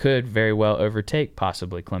mean, they could very well overtake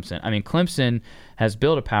possibly Clemson. I mean, Clemson has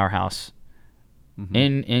built a powerhouse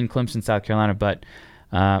in Clemson, South Carolina, but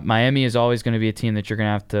Miami is always going to be a team that you're going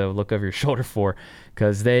to have to look over your shoulder for,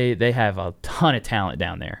 because they have a ton of talent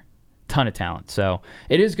down there. Ton of talent. So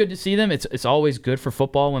it is good to see them. It's always good for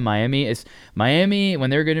football when Miami, when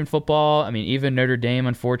they're good in football. I mean, even Notre Dame,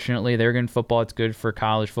 unfortunately, they're good in football. It's good for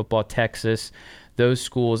college football. Texas, those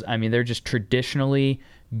schools, I mean, they're just traditionally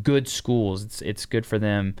good schools. It's good for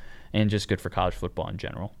them and just good for college football in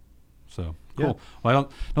general. So cool. Yeah. Well,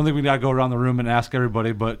 I don't think we got to go around the room and ask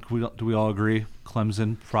everybody, but do we all agree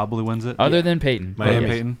Clemson probably wins it? Other than Peyton.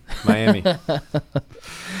 Miami.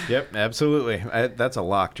 Yep, absolutely. That's a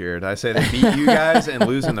lock, Jared. I say they beat you guys and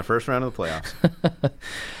lose in the first round of the playoffs.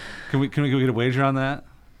 Can we get a wager on that?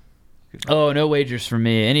 Oh, no wagers for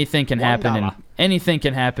me. Anything can happen. Anything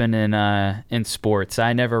can happen in sports.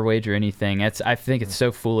 I never wager anything. I think it's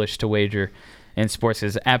so foolish to wager in sports,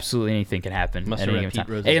 because absolutely anything can happen at any given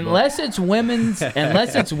time. Unless it's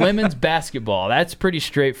women's basketball. That's pretty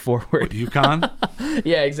straightforward. UConn?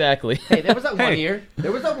 Yeah, exactly. Hey, there was that one year.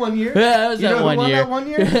 Yeah, that one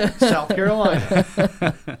year? South Carolina.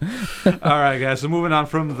 All right, guys. So moving on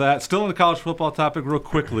from that, still in the college football topic real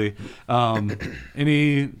quickly.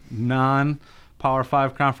 Any non-Power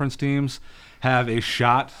 5 conference teams have a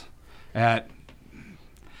shot at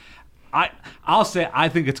I'll say I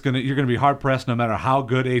think you're gonna be hard pressed no matter how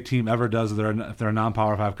good a team ever does if they're a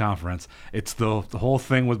non-Power 5 conference. It's the whole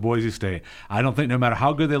thing with Boise State. I don't think no matter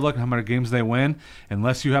how good they look and how many games they win,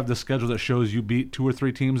 unless you have the schedule that shows you beat 2 or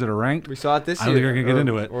 3 teams that are ranked. We saw it this year. I don't think you're gonna get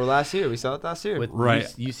into it. Or last year, we saw it last year with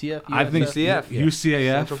UCF. I think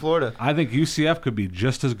UCF, Central Florida. I think UCF could be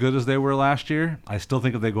just as good as they were last year. I still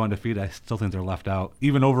think if they go undefeated, I still think they're left out,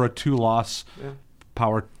 even over a 2-loss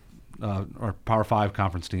Power 5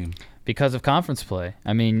 conference team. Because of conference play.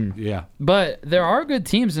 I mean, yeah. But there are good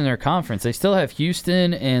teams in their conference. They still have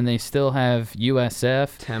Houston, and they still have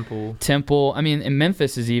USF. Temple. I mean, and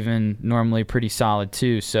Memphis is even normally pretty solid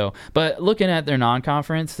too. So, but looking at their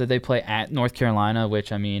non-conference that they play at North Carolina,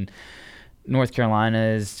 which, I mean, North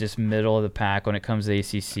Carolina is just middle of the pack when it comes to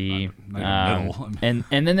ACC, and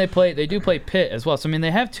then they do play Pitt as well. So I mean, they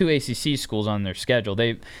have 2 ACC schools on their schedule.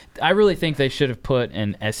 I really think they should have put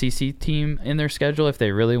an SEC team in their schedule if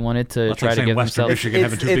they really wanted to try to give Western themselves. Michigan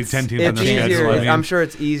having 2 Big Ten teams on their schedule. I mean, I'm sure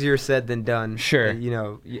it's easier said than done. Sure,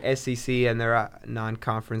 SEC and their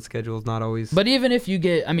non-conference schedule is not always. But even if you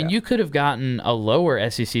get, I mean, you could have gotten a lower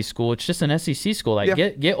SEC school. It's just an SEC school. Like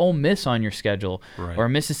get Ole Miss on your schedule, or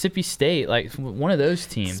Mississippi State. Like one of those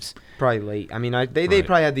teams. Probably late. I mean, they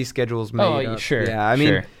probably had these schedules made up. Sure. Yeah, I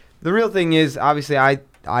mean, the real thing is, obviously,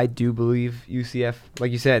 I do believe UCF,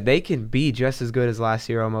 like you said, they can be just as good as last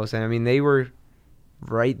year almost. And, I mean, they were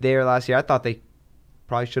right there last year. I thought they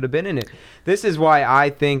probably should have been in it. This is why I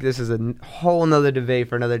think this is a whole nother debate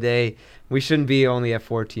for another day. We shouldn't be only at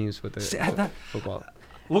 4 teams with the football.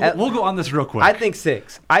 We'll go on this real quick. I think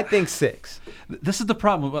 6. This is the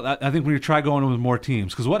problem. I think when you try going with more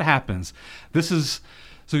teams, because what happens,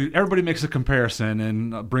 so everybody makes a comparison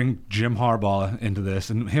and bring Jim Harbaugh into this,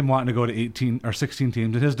 and him wanting to go to 18 or 16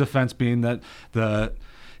 teams, and his defense being that the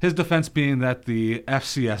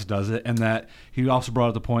FCS does it, and that he also brought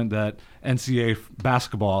up the point that NCAA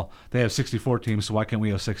basketball, they have 64 teams, so why can't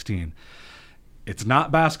we have 16? It's not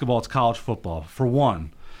basketball, it's college football. For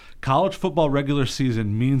one, college football regular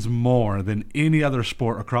season means more than any other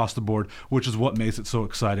sport across the board, which is what makes it so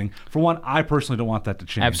exciting. For one, I personally don't want that to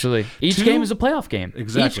change. Absolutely. Each game is a playoff game.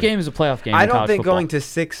 Exactly. Each game is a playoff game. I don't think going to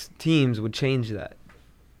 6 teams would change that.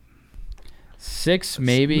 6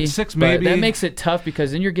 maybe. 6 but maybe. that makes it tough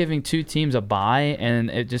because then you're giving 2 teams a bye, and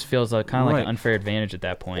it just feels like kind of like Right. an unfair advantage at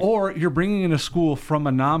that point. Or you're bringing in a school from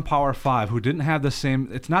a non-Power 5 who didn't have the same.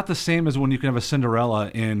 It's not the same as when you can have a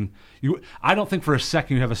Cinderella in. I don't think for a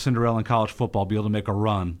second you have a Cinderella in college football be able to make a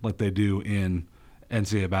run like they do in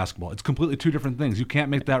NCAA basketball. It's completely 2 different things. You can't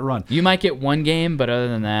make that run. You might get 1 game, but other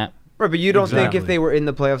than that, Right, but you don't think Exactly. if they were in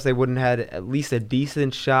the playoffs, they wouldn't have had at least a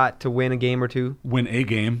decent shot to win a game or 2? Win a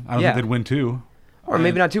game. I don't Yeah. think they'd win 2. Or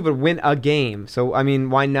maybe not 2, but win a game. So, I mean,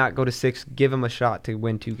 why not go to 6, give them a shot to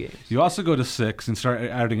win 2 games? You also go to 6 and start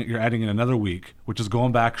adding. You're adding in another week, which is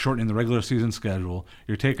going back, shortening the regular season schedule.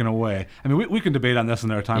 You're taking away. I mean, we can debate on this in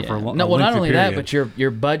our time for a long. no, well, not lengthy only that, period. but you're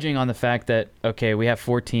budging on the fact that okay, we have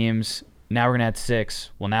 4 teams. Now we're gonna add 6.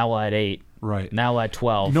 Well, now we'll add 8. Right. Now we'll add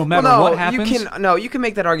 12. No matter Well, what happens. You can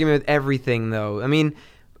make that argument with everything, though. I mean,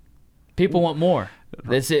 People want more.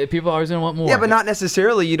 That's it. People are always gonna want more. yeah, but not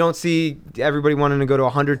necessarily. You don't see everybody wanting to go to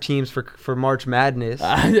 100 teams for March Madness.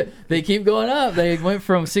 They keep going up. They went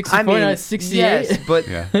from 64 to 68. yes, but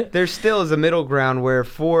Yeah. there still is a middle ground where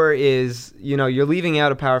 4 is, you're leaving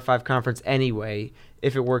out a Power 5 conference anyway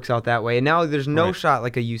if it works out that way. And now there's no Right. shot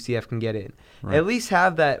like a UCF can get in. Right. At least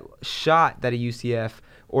have that shot that a UCF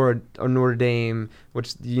or a Notre Dame,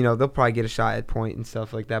 which, they'll probably get a shot at point and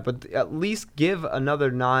stuff like that. But at least give another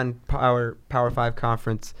non-Power 5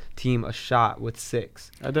 conference team a shot with 6.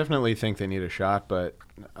 I definitely think they need a shot, but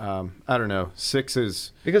I don't know. 6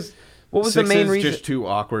 is Because what was the 6 main is reason? just too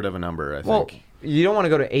awkward of a number, I Well, think. you don't want to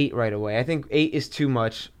go to 8 right away. I think 8 is too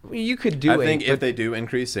much. You could do 8. I think but- if they do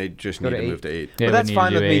increase, they just Go need to to 8. move to 8. Yeah, but we that's need to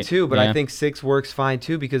fine do with me 8. too. But Yeah. I think 6 works fine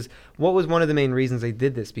too, because what was one of the main reasons they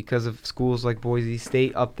did this? Because of schools like Boise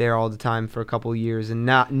State up there all the time for a couple of years and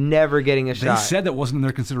never getting a They shot. said that wasn't in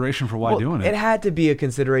their consideration for why Well, doing it had to be a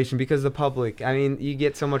consideration because of the public. I mean, you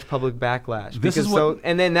get so much public backlash. This is because what-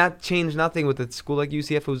 and then that changed nothing with a school like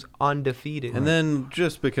UCF who's undefeated. And then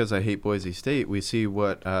just because I hate Boise State, we see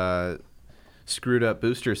what screwed up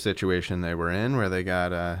booster situation they were in, where they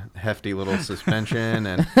got a hefty little suspension.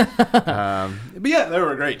 And but yeah, they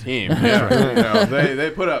were a great team. Yeah, they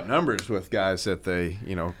put up numbers with guys that they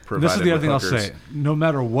provided. This is the other with thing I'll hookers. say. No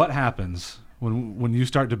matter what happens, when you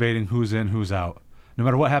start debating who's in, who's out, no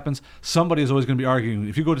matter what happens, somebody is always going to be arguing.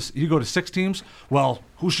 If you go to 6 teams, well,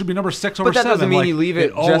 who should be number 6 over but that 7? doesn't mean Like, you leave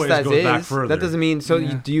it just always as goes back is. further. That doesn't mean. So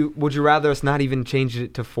Yeah. would you rather us not even change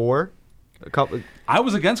it to 4? A couple. I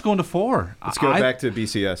was against going to 4. Let's go back to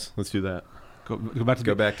BCS. Let's do that. Go back to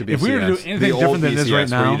BCS. If we were to do anything the old different than it is right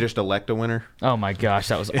BCS, where now, you just elect a winner. Oh my gosh,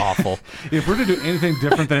 that was awful. if we're to do anything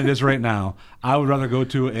different than it is right now, I would rather go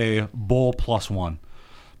to a bowl +1.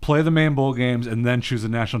 Play the main bowl games and then choose a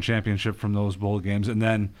national championship from those bowl games and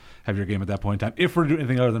then have your game at that point in time. If we're to do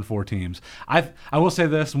anything other than 4 teams, I will say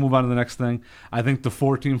this. Move on to the next thing. I think the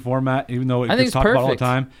 4-team format, even though it I think gets it's talked about all the perfect.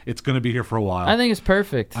 time, it's going to be here for a while. I think it's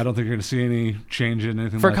perfect. I don't think you're going to see any change in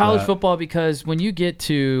anything For like college that. football, because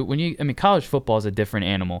college football is a different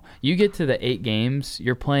animal. You get to the 8 games,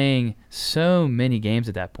 you're playing so many games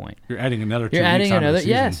at that point. You're adding another 2 You're weeks adding onto the another, season.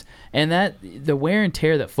 yes, and that the wear and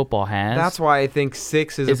tear that football has. That's why I think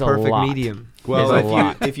 6 is It's a a perfect lot. medium. Well, It's a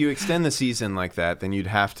lot. if you extend the season like that, then you'd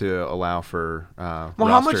have to allow for Well,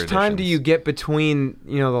 how much roster time do additions. you get between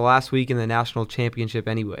the last week and the national championship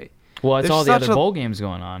anyway? well, it's there's all the such other a- bowl games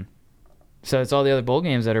going on. So it's all the other bowl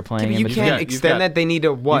games that are playing. in You between. can't you've extend got- that. They need to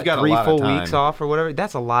you've got a 3 lot of full weeks time. off or whatever.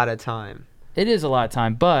 That's a lot of time. It is a lot of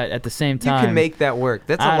time, but at the same You time, can make that work.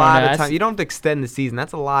 That's I a don't lot know, of that's- time. You don't have to extend the season.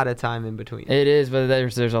 That's a lot of time in between. It is, but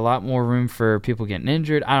there's a lot more room for people getting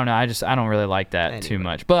injured. I don't know. I don't really like that too Anyway.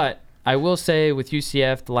 much. But I will say with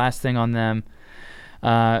UCF, the last thing on them,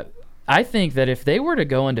 I think that if they were to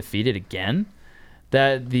go undefeated again,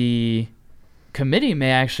 that the committee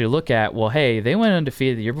may actually look at, well, hey, they went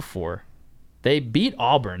undefeated the year before. They beat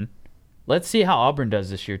Auburn. Let's see how Auburn does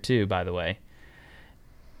this year too, by the way.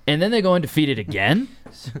 And then they go undefeated again.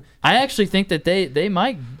 I actually think that they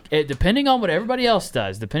might, depending on what everybody else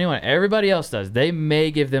does, they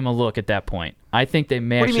may give them a look at that point. I think they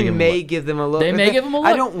may What do actually you mean give them a may look. give them a look? They may give them a look.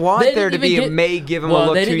 I don't want They there to didn't even be a get- may give them a well,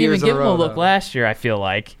 look they 2 didn't years even give in a them a row. look though. last year, I feel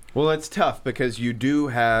like. Well, it's tough because you do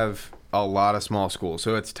have a lot of small schools,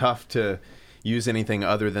 so it's tough to use anything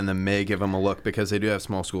other than the may give them a look because they do have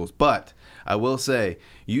small schools. But I will say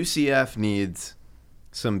UCF needs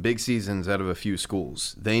some big seasons out of a few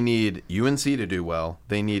schools. They need UNC to do well,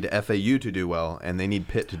 they need FAU to do well, and they need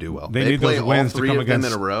Pitt to do well. They need play those wins to all 3 come of them in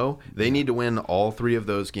against- a row. They need to win all 3 of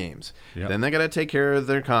those games. Yep. Then they got to take care of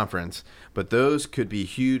their conference. But those could be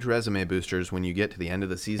huge resume boosters when you get to the end of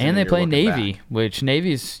the season. And they you're play looking Navy, back. which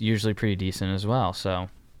Navy's usually pretty decent as well. So,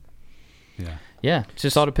 Yeah. yeah, it's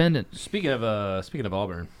just all dependent. Speaking of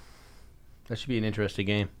Auburn, That should be an interesting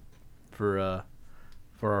game for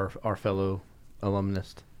our fellow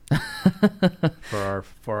alumnus. for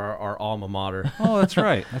our alma mater. Oh, that's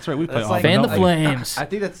right. That's right. We play That's all like- Fan the no, flames. I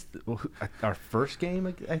think that's our first game.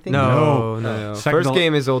 I think. No. Second First to-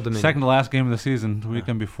 game is Old Dominion. Second to last game of the season, the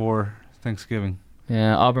weekend before Thanksgiving.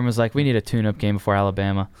 Yeah, Auburn was like, we need a tune-up game before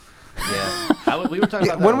Alabama. Yeah. We were talking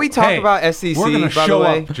about When that. we talk Hey, about SEC, We're gonna by the show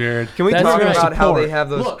way, up, Jared. can we That's talk right. about how Support. they have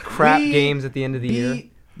those Look, crap we games at the end of the year?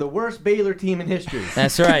 beat the worst Baylor team in history.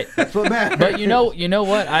 That's right. That's what matters. But you know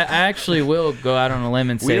what? I actually will go out on a limb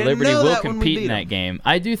and We say didn't Liberty know will that when we compete beat in that them. game.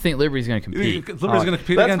 I do think Liberty's going to compete. Liberty's going to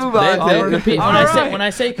compete Let's against move on. They will Auburn. compete. All right. When I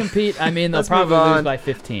say compete, I mean they'll Let's move probably lose on. by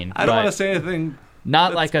 15. I don't but want to say anything. not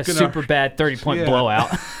that's like a gonna- super bad 30-point Yeah. blowout.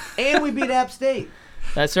 And we beat App State.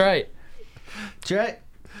 That's right. That's right.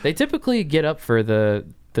 They typically get up for the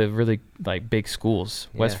really like big schools.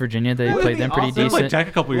 West Yeah. Virginia, they Would it played be them pretty awesome? They played decent. Tech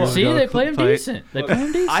a couple years See, ago. they played them Fight. decent. They played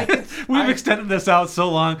them decent. We've extended this out so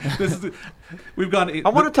long. We've gone. I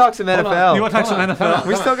want to talk some Hold on. NFL. You want to talk some Hold on, NFL? hold on.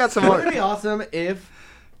 We still got some more. Wouldn't it be awesome if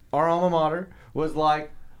our alma mater was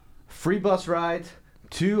like free bus rides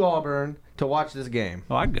to Auburn to watch this game?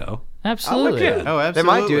 Oh, I'd go. Absolutely. Yeah. Oh, They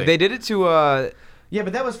absolutely. might do. They did it to Yeah,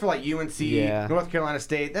 but that was for like UNC, Yeah. North Carolina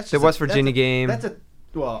State. That's The just West Virginia game. That's a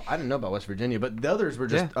well, I didn't know about West Virginia, but the others were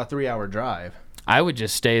just a 3-hour drive. I would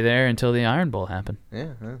just stay there until the Iron Bowl happened. Yeah.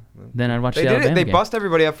 Then I'd watch they the did Alabama it. They game. bust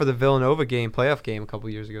everybody up for the Villanova game, playoff game a couple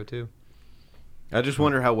years ago too. I just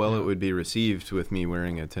wonder how well it would be received with me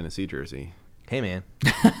wearing a Tennessee jersey. Hey man,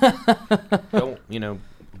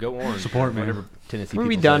 go orange. Support me. Whatever Tennessee. We'll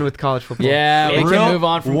be people done say. with college football. Yeah, we Real- can move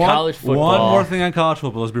on from college football. One more thing on college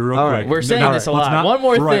football. Let's be real All quick. right. We're saying No, this a let's lot. not- One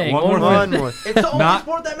more right, thing. One more One thing. more. It's the only Not-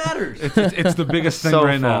 sport that matters. It's the biggest thing So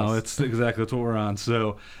right now. false. It's exactly that's what we're on.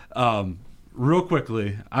 So, real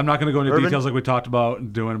quickly, I'm not going to go into Urban? details like we talked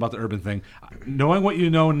about doing about the Urban thing. Knowing what you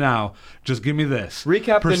know now, just give me this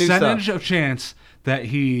Recap the new stuff. percentage of chance that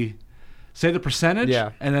he say the percentage,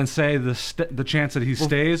 Yeah. and then say the chance that he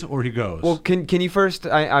stays or he goes. Well, can you first?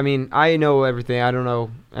 I mean, I know everything. I don't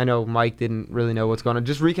know. I know Mike didn't really know what's going on.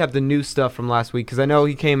 Just recap the new stuff from last week because I know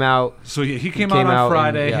he came out. So he came came out on out and-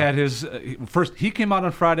 Friday. yeah. Had his first. He came out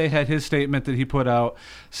on Friday. Had his statement that he put out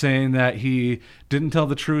saying that he didn't tell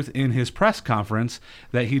the truth in his press conference.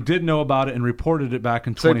 That he did know about it and reported it back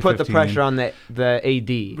in So 2015. he put the pressure on the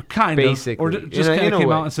AD. Kind basically. of, or just In a- kind in of a came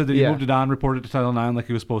way. out and said that he Yeah. moved it on, reported to Title IX like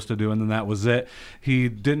he was supposed to do, and then that was it. He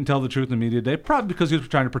didn't tell the truth in the media day, probably because he was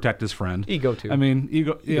trying to protect his friend. Ego too. I mean,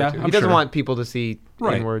 ego. Yeah, He I'm doesn't sure. want people to see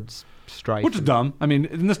Right. inwards strife. Which is dumb. I mean,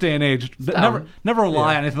 in this day and age, dumb. never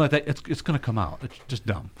rely Yeah. on anything like that. It's going to come out. It's just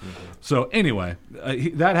dumb. So anyway,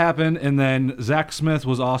 that happened, and then Zach Smith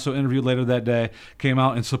was also interviewed later that day. Came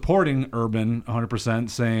out and supporting Urban 100%,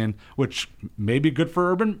 saying, which may be good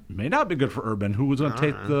for Urban, may not be good for Urban. Who was going to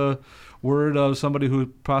take the word of somebody who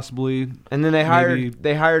possibly And then maybe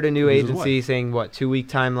they hired a new loses agency wife. saying 2-week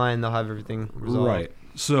timeline. They'll have everything resolved. Right.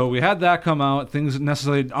 So we had that come out. Things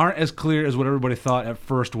necessarily aren't as clear as what everybody thought at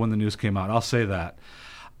first when the news came out. I'll say that.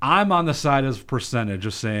 I'm on the side of percentage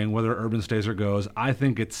of saying whether Urban stays or goes. I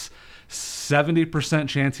think it's 70%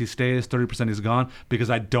 chance he stays, 30% he's gone, because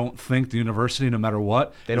I don't think the university, no matter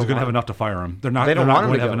what, They is don't going to want have him. enough to fire him. They're not, They don't they're not want him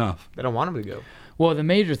going to to have go. enough. They don't want him to go. Well, the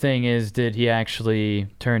major thing is, did he actually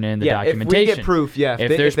turn in the Yeah, if we documentation? get proof, yeah,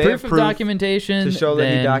 If if there's they proof have of proof documentation To show that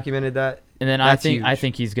he then- documented that. And then That's I huge.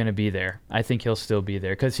 think he's going to be there. I think he'll still be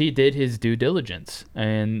there because he did his due diligence,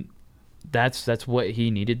 and that's what he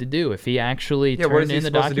needed to do. If he actually Yeah, what turned is he in the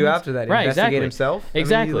supposed to do documents, after that? right? Investigate Exactly. himself? I mean,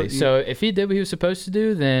 Exactly. you- So if he did what he was supposed to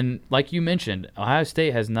do, then like you mentioned, Ohio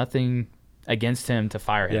State has nothing against him to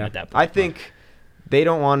fire him at that point. I think they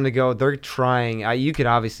don't want him to go. They're trying. You could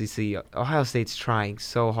obviously see Ohio State's trying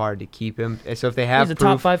so hard to keep him. And so if they have he's a proof,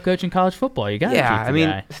 top 5 coach in college football. You got to yeah, keep the I mean,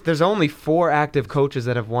 guy. there's only 4 active coaches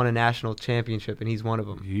that have won a national championship, and he's one of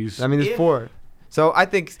them. He's, I mean, there's 4. So I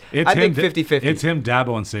think it's I him, think 50-50. It's him,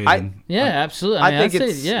 Dabo, and Saban. Yeah, absolutely. I, mean, I think I'd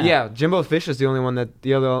it's say, yeah. Jimbo Fisher's the only one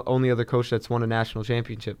only other coach that's won a national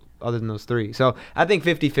championship other than those 3. So I think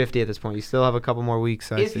 50-50 at this point. You still have a couple more weeks.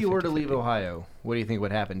 So I If say you were to 50-50. leave Ohio, what do you think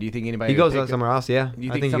would happen? Do you think anybody he would goes pick him? somewhere else. Yeah, Do you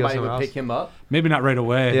I think he goes somebody somewhere would else. pick him up? Maybe not right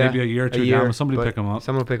away. Yeah, Maybe a year or two down. Somebody but pick him up.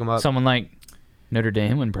 Someone will pick him up. Someone like Notre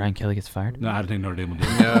Dame when Brian Kelly gets fired. No, I don't think Notre Dame will do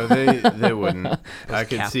it. No, they wouldn't. I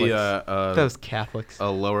could see Catholics. Those Catholics. a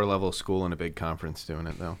lower level school in a big conference doing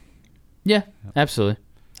it though. Yeah, absolutely.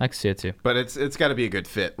 I can see it too. But it's got to be a good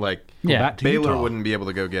fit. Like Yeah. back to Baylor Utah. wouldn't be able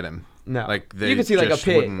to go get him. No, Like they you could see like a just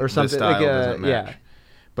Pitt wouldn't- or something. The style Like doesn't match. yeah.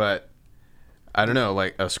 But I don't know,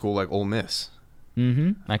 like a school like Ole Miss.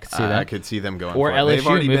 I could see that. I could see them going Or for it. They've LSU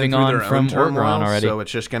already been moving through on their from own turmoil, Oregon already. so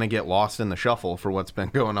it's just going to get lost in the shuffle for what's been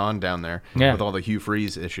going on down there Yeah. with all the Hugh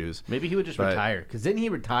Freeze issues. Maybe he would just But- retire. Because didn't he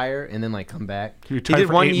retire and then come back? He He retired did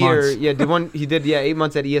for 1 8 year. months. Yeah, he did 8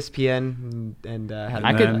 months at ESPN and had.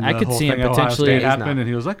 I could- And then I the could whole see him thing at Ohio potentially- State He's not. happened, and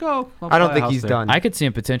he was like, "Oh, I'll I don't play think Ohio he's State." done. I could see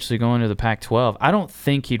him potentially going to the Pac-12. I don't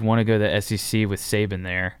think he'd want to go to the SEC with Saban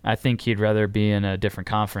there. I think he'd rather be in a different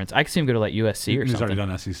conference. I could see him go to like USC or He's something. already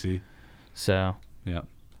done SEC. So Yeah.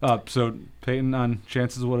 So Peyton, on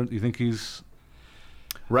chances, what do you think he's?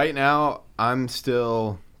 Right now, I'm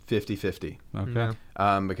still 50-50 Okay.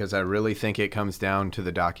 Yeah. because I really think it comes down to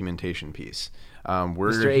the documentation piece.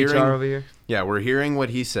 We're Mr. hearing, HR over here. Yeah, we're hearing what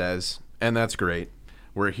he says, and that's great.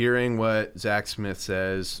 We're hearing what Zach Smith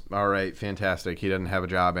says. All right, fantastic. He doesn't have a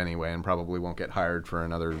job anyway and probably won't get hired for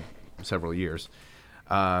another several years.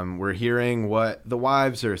 We're hearing what the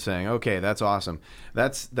wives are saying. Okay, that's awesome.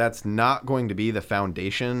 That's not going to be the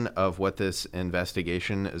foundation of what this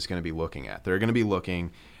investigation is going to be looking at. They're going to be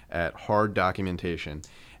looking at hard documentation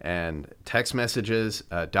and text messages,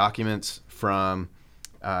 documents from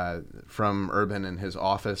Urban and his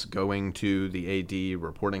office going to the AD,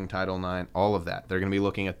 reporting Title IX, all of that. They're going to be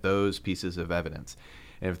looking at those pieces of evidence.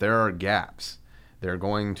 And if there are gaps, they're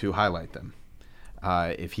going to highlight them.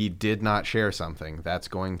 If he did not share something, that's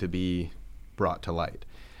going to be brought to light.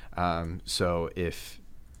 So if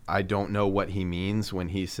I don't know what he means when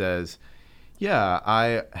he says, yeah,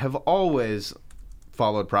 I have always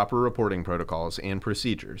followed proper reporting protocols and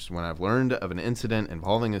procedures when I've learned of an incident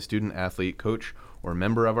involving a student athlete, coach, or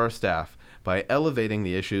member of our staff by elevating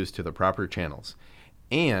the issues to the proper channels.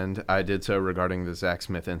 And I did so regarding the Zach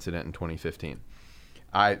Smith incident in 2015.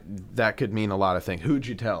 That could mean a lot of things. Who'd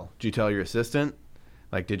you tell? Did you tell your assistant?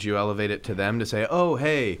 Like, did you elevate it to them to say, oh,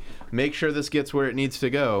 hey, make sure this gets where it needs to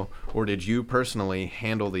go? Or did you personally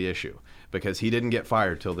handle the issue? Because he didn't get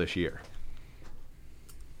fired till this year.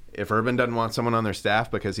 If Urban doesn't want someone on their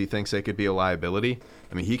staff because he thinks they could be a liability,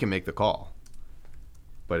 I mean, he can make the call.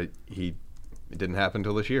 But it didn't happen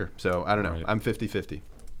till this year. So, I don't know. Right. I'm 50-50.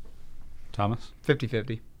 Thomas,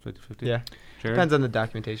 50-50. 50-50. Yeah. Jared? Depends on the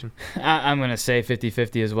documentation. I'm going to say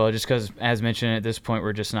 50-50 as well, just because, as mentioned, at this point,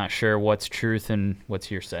 we're just not sure what's truth and what's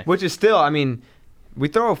hearsay. Which is still, I mean, we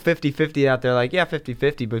throw 50-50 out there like, yeah,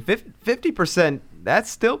 50-50, but 50%, that's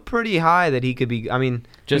still pretty high that he could be. I mean,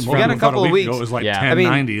 Just we got a couple of week weeks. ago, it was like Yeah.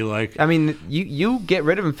 1090. Like, I mean, you get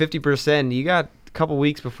rid of him 50%, you got a couple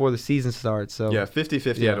weeks before the season starts. So Yeah,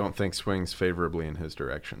 50-50 Yeah. I don't think swings favorably in his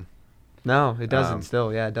direction. no, it doesn't.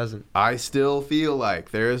 Still, yeah, it doesn't. I still feel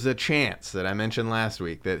like there is a chance that I mentioned last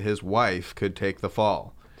week that his wife could take the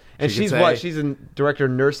fall. And She could she's say, what? She's a director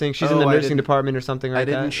of nursing. She's in the Oh, I nursing didn't- department or something, right? I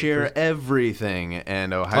didn't share everything,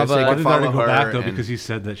 and Ohio How about- State I could didn't already follow go her. back though and- because he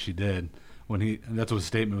said that she did and that's what his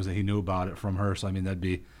statement was, that he knew about it from her. So I mean, that'd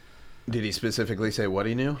be Did he specifically say what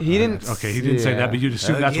he knew? He didn't. okay. He didn't say yeah. that, but you'd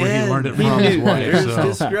assume that's where he learned it He from his knew. wife. There's So.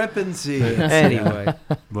 discrepancy. Anyway,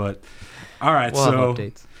 But all right, we'll so have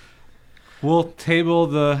updates. we'll table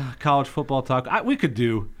the college football talk.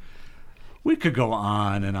 We could go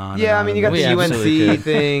on and on. Yeah, I and mean, on. you got We the absolutely UNC could.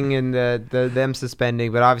 thing and the them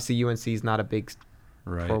suspending, but obviously UNC is not a big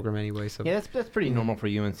right. program anyway. So Yeah, that's pretty normal for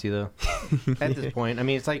UNC though. At this point, I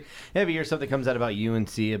mean, it's like every year something comes out about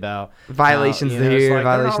UNC about Violations it's here, like,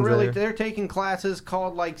 violations they're not really. there. They're taking classes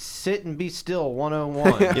called like Sit and Be Still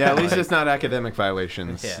 101. Yeah, at least it's not academic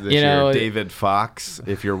violations Yeah. this You know, year. David Fox,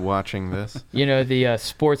 if you're watching this. You know, the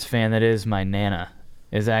sports fan that is my Nana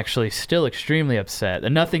is actually still extremely upset that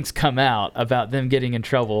nothing's come out about them getting in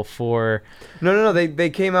trouble for. No. They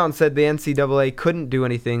came out and said the NCAA couldn't do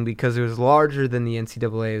anything because it was larger than the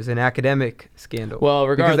NCAA. It was an academic scandal. Well,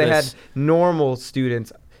 because they had regardless- normal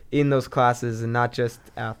students in those classes and not just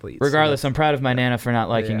athletes. Regardless, I'm proud of my Nana for not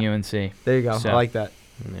liking Yeah. UNC. There you go. So- I like that.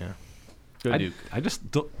 yeah. Go Duke. I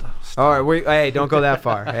just don't. All right, hey, don't go that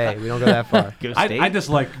far. Hey, we don't go that far. Go State. I just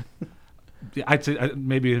like. I'd say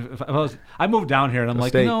maybe if I moved down here and I'm like,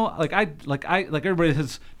 State. you know, like everybody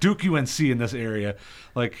has Duke UNC in this area,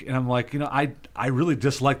 like, and I'm like, you know, I really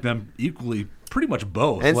dislike them equally, pretty much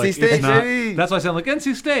both. NC Like, it's State, not- baby. that's why I said like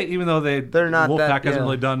NC State, even though They're not Wolfpack that- hasn't yeah.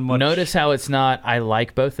 really done much. Notice how it's not I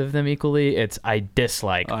like both of them equally. It's I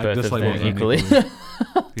dislike I both dislike of both them of them equally.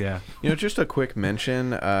 equally. Yeah, You know, just a quick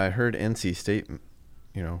mention. I heard NC State,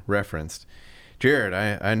 referenced. Jared,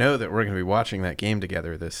 I know that we're going to be watching that game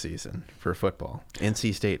together this season for football.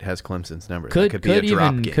 NC State has Clemson's number. That could be a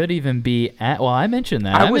drop game. Could even be at. Well, I mentioned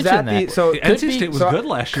that. I was mentioned at the that. so Could NC be- State was so good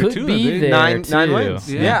last year could too. be They- there nine too.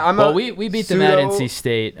 wins. Yeah. Yeah, I'm well, a we beat them at pseudo- NC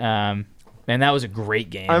State, and that was a great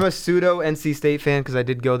game. I'm a pseudo NC State fan because I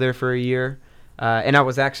did go there for a year, and I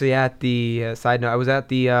was actually at the side note. I was at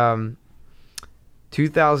the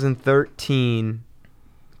 2013,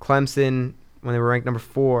 Clemson, when they were ranked number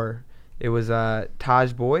 4, it was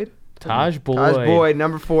Taj Boyd. Taj Boyd. Taj Boyd,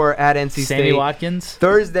 number 4 at NC State. Sammy Watkins.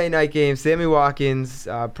 Thursday night game. Sammy Watkins,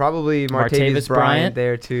 probably Martavis Bryant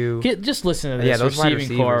there too. Just listen to Yeah, this those wide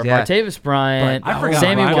receiving core. receivers, yeah. Martavis Bryant, I forgot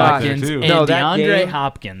Sammy Bryant was there, Watkins, too. and No, that DeAndre game-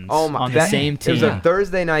 Hopkins Oh my, on the same It was team. a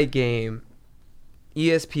Thursday night game.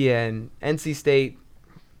 ESPN, NC State,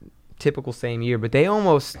 typical same year, but that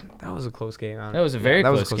was a close game. That was a very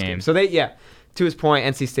close game. So to his point,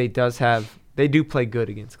 NC State they do play good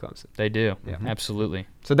against Clemson. They do. Yeah. Absolutely.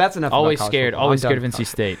 So that's enough. Always about college scared. football. Always I'm scared of done NC with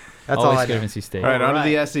State. That's always all I scared know. of NC State. All right, on All to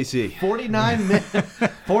the right. SEC.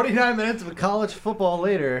 49 minutes of college football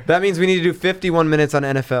later. That means we need to do 51 minutes on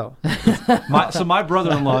NFL. So my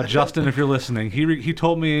brother-in-law, Justin, if you're listening, he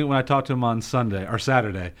told me when I talked to him on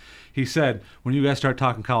Saturday, he said, when you guys start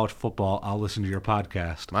talking college football, I'll listen to your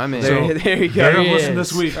podcast. My man. So- There you They're go. going to he listen is.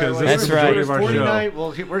 this week because That's this is the right. majority of our 49. show.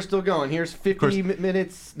 Well, we're still going. Here's 50 course.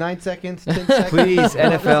 minutes, 9 seconds, 10 seconds. Please,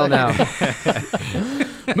 NFL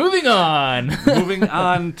now. Moving on. Moving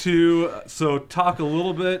on to talk a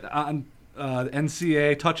little bit on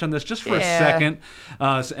NCAA. Touch on this just for a second.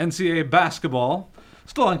 So NCAA basketball,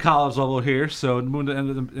 still on college level here. So moving to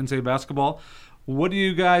NCAA basketball. What do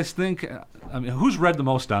you guys think? I mean, who's read the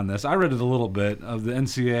most on this? I read it a little bit of the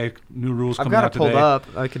NCAA new rules I've coming got out it pulled today. up.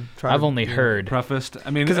 I could try. I've only heard. Prefaced. I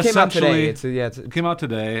mean, because it came out today. essentially, It's came out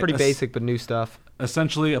today. pretty basic but new stuff.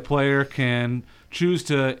 Essentially, a player can choose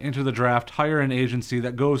to enter the draft, hire an agency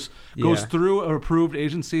that goes Yeah. through an approved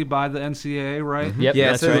agency by the NCAA, right? Yep, Yeah,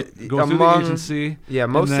 that's so right. Go through the agency. Yeah,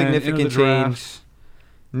 and most then enter the significant draft. change.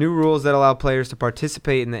 New rules that allow players to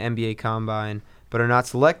participate in the NBA Combine, but are not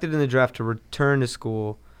selected in the draft to return to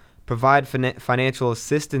school. Provide financial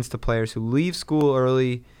assistance to players who leave school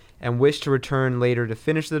early and wish to return later to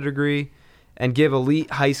finish the degree, and give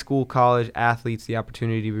elite high school, college athletes the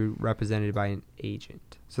opportunity to be represented by an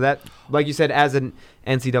agent. So that, like you said, as an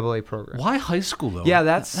NCAA program. Why high school though? Yeah,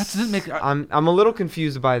 that doesn't make. I'm a little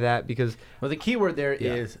confused by that because Well, the key word there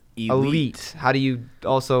Yeah. is elite. How do you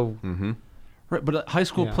also? Mm-hmm. Right, but a high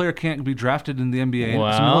school Yeah. player can't be drafted in the NBA.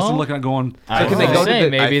 Well, so unless they're looking at going. I can was they gonna go to say the- I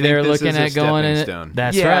maybe think they're this looking is a at going in. stepping stone.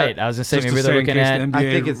 That's Yeah. right. I was gonna say just to maybe they're say in looking case at. the NBA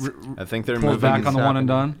I think it's- I think they're pulls moving back on the one and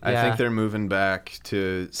happened. done. I Yeah. think they're moving back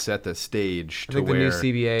to set the stage I to think the where new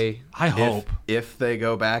CBA. I hope. if they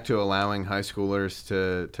go back to allowing high schoolers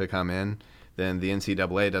to come in, then the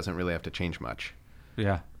NCAA doesn't really have to change much.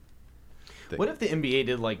 Yeah. What if the NBA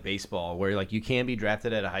did like baseball, where like you can be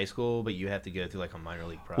drafted at a high school, but you have to go through like a minor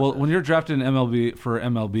league process? Well, when you're drafted in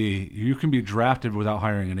MLB, you can be drafted without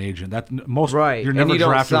hiring an agent. Right, You're and never you don't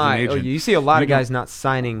drafted sign. as an agent. You see a lot You of guys not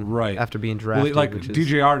signing Right. after being Well, drafted. like which is,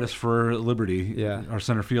 DJ Artis for Liberty, Yeah. our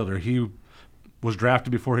center fielder. He was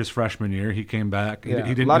drafted before his freshman year. He came back. Yeah.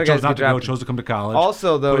 He didn't. A lot of chose guys not get to go. drafted. Chose to come to college.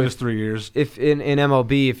 Also, though, played if- his 3 years. if in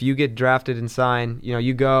MLB, if you get drafted and sign,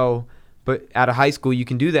 you go, but at a high school you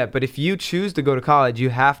can do that. But if you choose to go to college,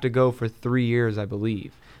 you have to go for 3 years, I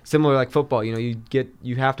believe. Similar like football, you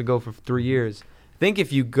have to go for 3 years. I think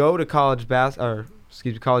if you go to college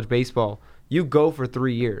college baseball, you go for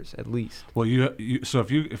 3 years at least. Well, so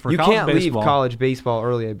if you for You college can't baseball, leave college baseball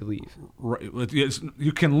early, I believe. Right,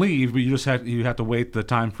 you can leave, but you have to wait the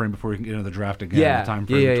time frame before you can get into the draft again. Yeah, The time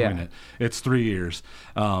frame yeah, between yeah. it. It's 3 years.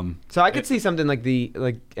 So I could see something like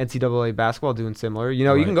NCAA basketball doing similar.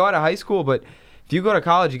 You Right. can go out of high school, but if you go to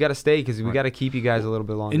college, you got to stay because we got to keep you guys a little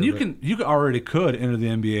bit longer. And you but can already could enter the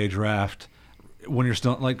NBA draft when you're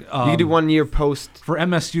still like you can do 1 year post. for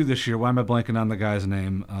MSU this year. Why am I blanking on the guy's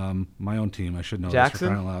name? My own team. I should know. Jackson?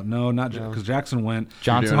 This for crying out loud. No, not No. because Jackson went.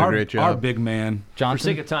 Johnson. doing a Our, great our job. big man, for Johnson.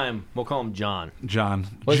 sake of time, we'll call him John. John.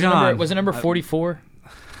 Was John. it number 44?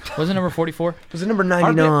 Was it number 44? Was it number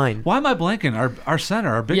Our big- 99? Why am I blanking? Our center,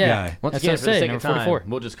 our big Yeah. guy. Once That's again, what for the I say, sake of number time, 44.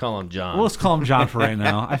 we'll just call him John. Well, let's call him John for right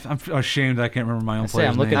now. I'm ashamed I can't remember my own I say, player's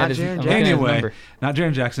I'm looking name. at his, Not I'm Jaren looking at his Anyway, number. not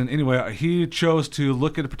Jaren Jackson. Anyway, he chose to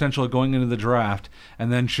look at the potential of going into the draft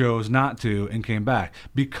and then chose not to and came back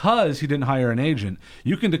because he didn't hire an agent.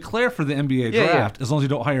 You can declare for the NBA Yeah, draft as long as you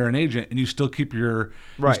don't hire an agent and you still keep you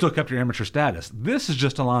Right. still kept your amateur status. This is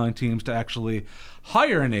just allowing teams to actually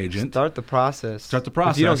hire an agent. Start the process. Start the If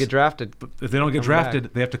you don't process. get drafted. If they don't get Come drafted,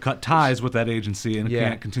 back. they have to cut ties with that agency and Yeah.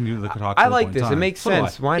 can't continue the talks. I at the like point in this. It time. makes So do I.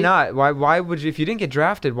 sense. Why not? Why would you, if you didn't get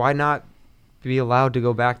drafted, why not be allowed to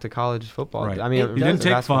go back to college football? Right. I mean, It You didn't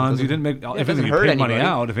take basketball funds. You doesn't- didn't make. it If doesn't anything, you hurt paid money anybody.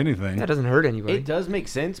 out. If anything, That doesn't hurt anybody. It does make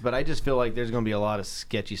sense, but I just feel like there's going to be a lot of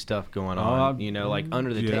sketchy stuff going on. Like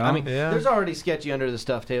under the table. yeah. I mean, Yeah. there's already sketchy under the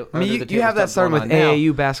stuff. I mean, you have that starting with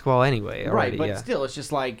AAU basketball anyway. Right, Already, but yeah. still, it's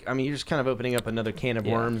just like, I mean, you're just kind of opening up another can of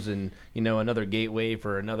Yeah. worms and, another gateway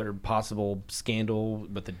for another possible scandal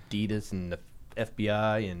with Adidas and the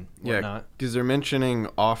FBI and Yeah, whatnot. because they're mentioning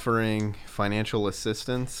offering financial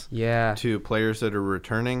assistance Yeah. to players that are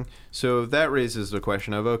returning. So that raises the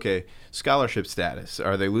question of, okay, scholarship status.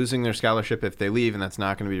 Are they losing their scholarship if they leave, and that's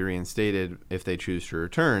not going to be reinstated if they choose to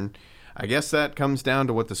return? I guess that comes down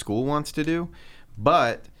to what the school wants to do.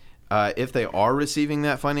 But if they are receiving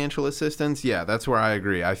that financial assistance, yeah, that's where I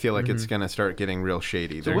agree. I feel like it's going to start getting real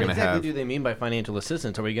shady. So They're what going to exactly have. do they mean by financial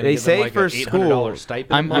assistance? Are we going They to give them say like for an $800 school-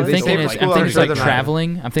 stipend? I'm They thinking say it's, for I'm school, thinking I'm it's sure like they're not.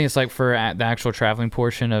 traveling. I'm thinking it's like for the actual traveling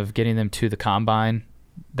portion of getting them to the combine,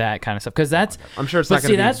 that kind of stuff. Because that's, I'm sure it's but not see,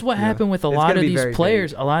 going to be. that's what happened with a It's lot gonna of be these very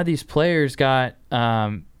players. vague. A lot of these players got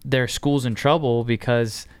their schools in trouble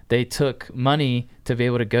because they took money to be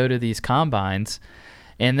able to go to these combines.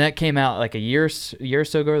 And that came out like a year or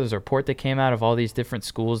so ago. There's a report that came out of all these different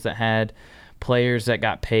schools that had players that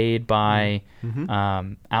got paid by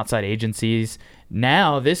outside agencies.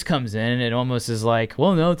 Now this comes in and it almost is like,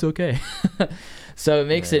 well, no, it's okay. So it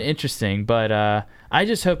makes it interesting. But I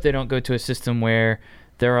just hope they don't go to a system where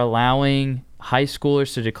they're allowing high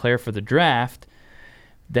schoolers to declare for the draft.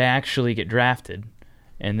 They actually get drafted,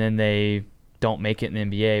 and then they don't make it in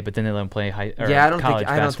the NBA, but then they let them play Yeah, I don't college think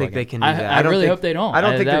basketball they game. can do that. I don't really think- hope they don't. I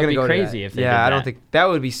don't think that they're would going be to go crazy to that. if they Yeah, did I that. don't think that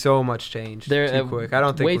would be so much change too quick. I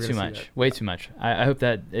don't think way we're too gonna see much. that. Way too much. I hope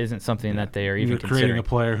that isn't something that they are even You're creating considering. a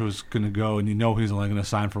player who's going to go and you know he's only going to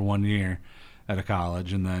sign for 1 year at a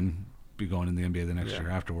college and then be going in the NBA the next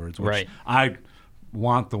year afterwards. Which Right. I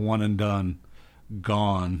want the one and done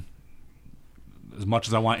gone as much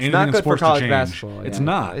as I want anything Not in good for sports to college change. basketball. It's yeah.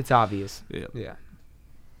 not. It's obvious. Yep. Yeah.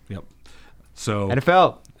 Yep. So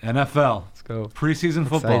NFL. NFL Let's go. preseason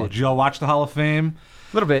football. Excited. Did y'all watch the Hall of Fame?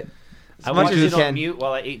 A little bit. I As much watched as you it on can. mute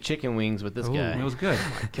while I ate chicken wings with this Ooh, guy. it was good.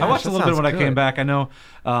 gosh, I watched a that little bit sounds when I came good. back. I know.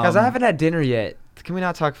 Guys, I haven't had dinner yet. Can we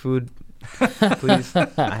not talk food, please? I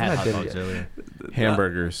had hot dinner dogs yet. earlier.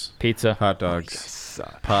 Hamburgers, Pizza. hot dogs,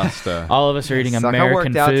 Suck. pasta. All of us are eating Suck. I American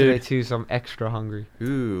worked out today food. too, so I'm extra hungry.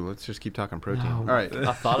 Ooh, let's just keep talking protein. No. All right.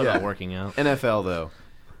 I thought about working out. NFL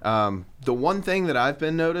though, the one thing that I've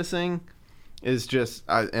been noticing is just,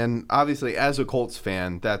 and obviously as a Colts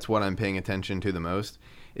fan, that's what I'm paying attention to the most,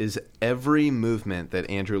 is every movement that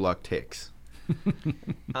Andrew Luck takes.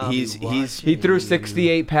 He's He threw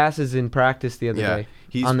 68 passes in practice the other day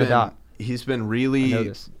he's on the been dot. he's been I really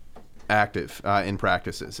noticed. active in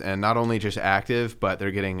practices, and not only just active, but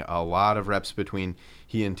they're getting a lot of reps between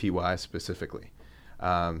he and Ty specifically.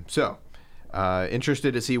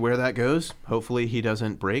 Interested to see where that goes. Hopefully he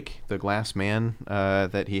doesn't break the glass man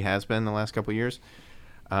that he has been the last couple of years.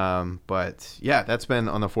 But yeah, that's been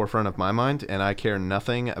on the forefront of my mind, and I care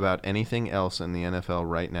nothing about anything else in the NFL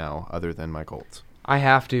right now other than my Colts. I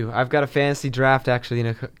have to. I've got a fantasy draft actually in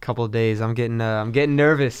a couple of days. I'm getting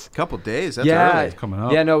nervous. Couple days. That's yeah, early. coming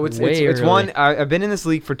up. Yeah, no, it's Way it's early. one. I've been in this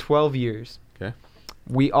league for 12 years. Okay.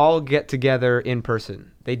 We all get together in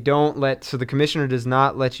person. They don't let, so the commissioner does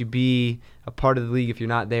not let you be a part of the league if you're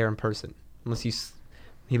not there in person. Unless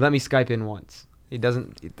he let me Skype in once. He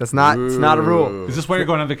doesn't. That's not. It's not a rule. Is this why you're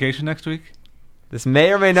going on vacation next week? This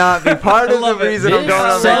may or may not be part of the love it. reason I'm This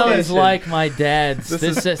going on sounds vacation. like my dad's. This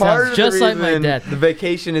is part sounds of the just like my reason dad. The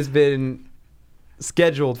vacation has been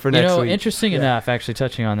scheduled for You next know, week. interesting enough, actually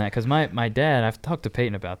touching on that, because my dad, I've talked to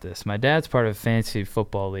Peyton about this. My dad's part of a fantasy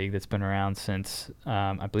football league that's been around since,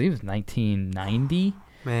 I believe it's 1990.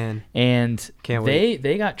 Man, And Can't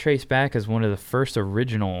they got traced back as one of the first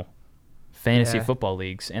original fantasy Yeah. football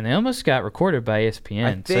leagues, and they almost got recorded by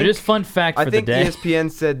ESPN. So think- just fun fact I for think the day. ESPN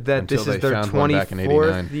said that Until this they is their found one back in 24th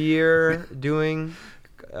 89. year doing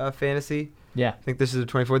fantasy. Yeah. I think this is the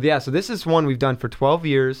 24th. Yeah, so this is one we've done for 12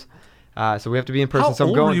 years. So we have to be in person. How so I'm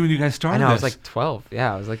old going. were you when you guys started I know, I was this? like 12.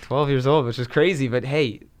 Yeah, I was like 12 years old, which is crazy. But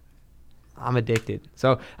hey, I'm addicted.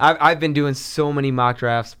 So I've been doing so many mock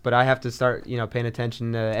drafts, but I have to start, paying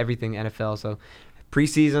attention to everything NFL. So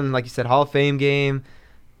preseason, like you said, Hall of Fame game.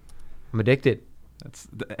 I'm addicted.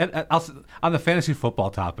 On the fantasy football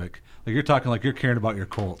topic, like you're talking like you're caring about your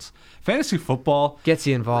Colts. Fantasy football Gets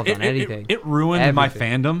you involved on anything. It ruined my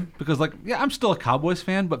Everything. fandom because, like, yeah, I'm still a Cowboys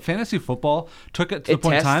fan, but fantasy football took it to the It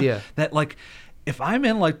point in tests time ya. that, like, if I'm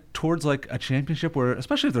in towards a championship where,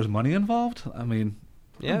 especially if there's money involved, I mean,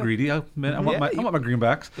 Yeah. I'm greedy. I want Yeah, my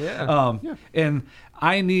greenbacks. Yeah. And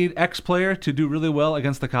I need X player to do really well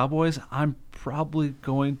against the Cowboys. I'm probably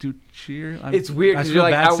going to cheer. It's weird because feel you're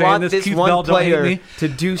like, bad I saying want this Keith one Bell, don't hate player me. to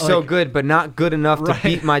do so Like, good, but not good enough Right. to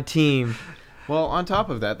beat my team. Well, on top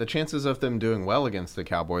of that, the chances of them doing well against the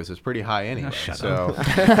Cowboys is pretty high anyway. shut So,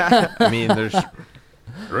 I mean, there's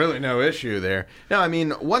really no issue there. No, I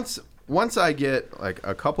mean, once I get like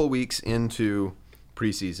a couple weeks into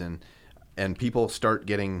preseason and people start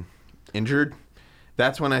getting injured,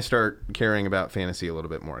 that's when I start caring about fantasy a little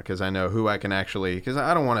bit more because I know who I can actually. Because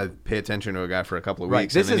I don't want to pay attention to a guy for a couple of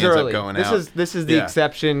weeks. This and is then he early. ends up going out. This is the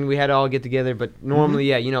exception. We had to all get together, but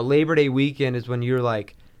normally, Labor Day weekend is when you're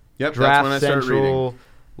like, Yep, Draft that's when I start Central. reading.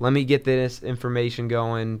 Let me get this information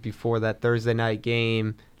going before that Thursday night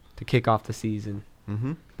game to kick off the season.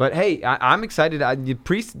 Mm-hmm. But hey, I'm excited.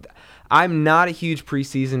 I'm not a huge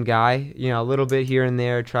preseason guy. A little bit here and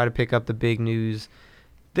there. Try to pick up the big news.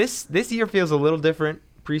 This year feels a little different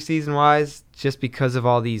preseason wise, just because of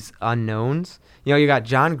all these unknowns. You got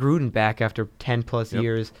John Gruden back after 10+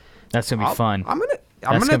 years. That's gonna be fun. I'm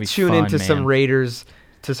That's gonna be tune fun, into some man. Raiders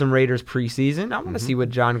preseason. I want to see what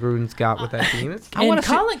John Gruden's got with that team.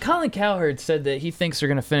 And Colin Cowherd said that he thinks they're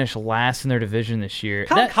going to finish last in their division this year.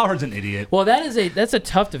 Colin Cowherd's an idiot. Well, that's a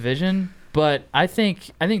tough division, but I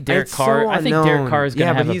think Derek It's Carr. so I think Derek unknown. Carr is going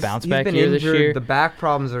to Yeah, have but a bounce he's back been year this injured. year. The back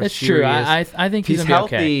problems are That's serious. true. I think he's He's going to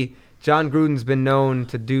be healthy. okay. John Gruden's been known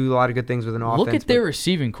to do a lot of good things with an offense. Look at their but-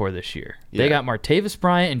 receiving core this year. Yeah. They got Martavis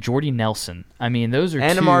Bryant and Jordy Nelson. I mean, those are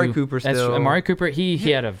And two. Amari Cooper that's still. Amari Cooper. He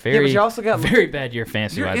had a but very you also got- very bad year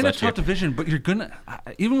fantasy You're wise in a last year. tough division, but you're gonna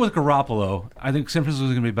even with Garoppolo. I think San Francisco's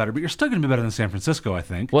gonna be better, but you're still gonna be better than San Francisco. I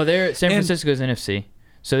think. Well, San And- Francisco's NFC,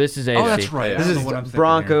 so this is AFC. Oh, that's right. This I don't is know what I'm thinking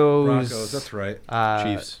Broncos. here. Broncos. That's right.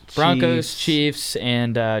 Chiefs. Broncos, Chiefs,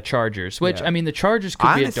 and Chargers. Which Yeah. I mean, the Chargers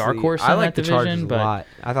could be a dark Honestly, horse I in like that the Chargers division, a but lot.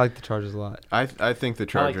 I like the Chargers a lot. I think the I like the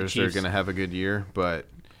Chargers are Chiefs. going to have a good year, but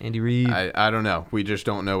Andy Reid. I don't know. We just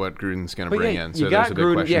don't know what Gruden's going to But bring yeah, in. So you there's got a big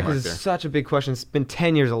Gruden, question mark because there. it's such a big question. It's been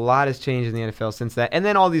 10 years. A lot has changed in the NFL since that. And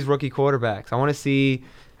then all these rookie quarterbacks. I want to see,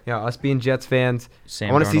 us being Jets fans.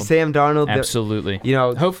 I want to see Sam Darnold. absolutely. You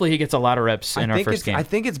Hopefully he gets a lot of reps in our first game. I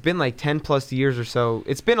think it's been like 10+ years or so.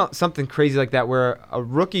 It's been something crazy like that where a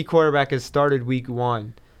rookie quarterback has started week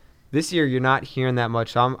 1. This year, you're not hearing that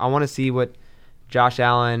much. So I want to see what Josh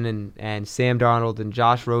Allen and Sam Darnold and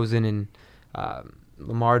Josh Rosen and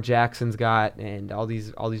Lamar Jackson's got, and all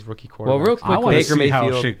these rookie quarterbacks. Well, real quick, I want to Baker see how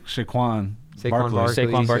Mayfield. Saquon Saquon Barkley.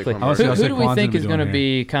 Saquon Barkley. Saquon Barkley. Who do we Saquon's think gonna is be going to doing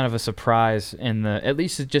be kind of a surprise at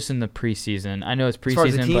least just in the preseason? I know it's As far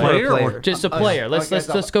as the preseason, team but or a player? just a player.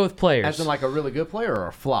 Let's go with players. As in like a really good player or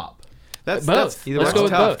a flop? Both. That's Let's go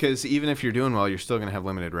with tough both. because even if you're doing well, you're still going to have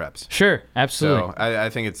limited reps. Sure, absolutely. So I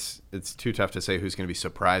think it's too tough to say who's going to be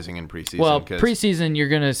surprising in preseason. Well, 'cause- preseason you're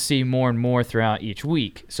going to see more and more throughout each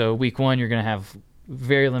week. So week 1 you're going to have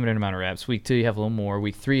very limited amount of reps. Week 2 you have a little more.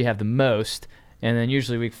 Week 3 you have the most, and then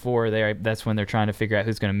usually week 4 that's when they're trying to figure out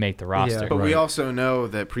who's going to make the roster. But we Right. also know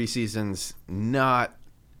that preseason's not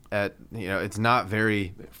it's not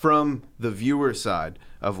very, from the viewer side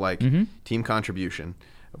of team contribution,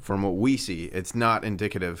 from what we see, it's not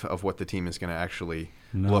indicative of what the team is going to actually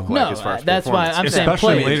look like No, as far as that's why performance. I'm saying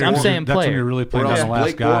Especially players. later, I'm because saying that's when you're players. really Or playing on else the last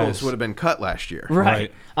Blake guys. Bortles would have been cut last year.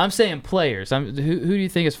 Right. I'm saying players. Who do you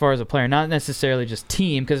think as far as a player? Not necessarily just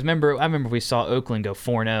team, because I remember we saw Oakland go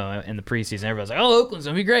 4-0 in the preseason. Everybody's like, oh, Oakland's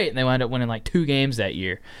going to be great. And they wound up winning like 2 games that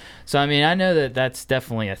year. So, I mean, I know that that's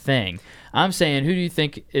definitely a thing. I'm saying, who do you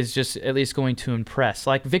think is just at least going to impress?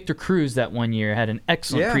 Like Victor Cruz that one year had an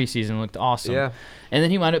excellent Yeah. preseason, looked awesome. Yeah. And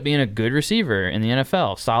then he wound up being a good receiver in the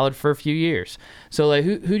NFL, solid for a few years. So, like,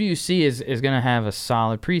 who do you see is going to have a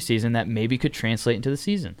solid preseason that maybe could translate into the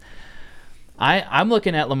season? I'm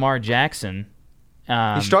looking at Lamar Jackson.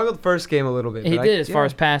 He struggled the first game a little bit. He but did as far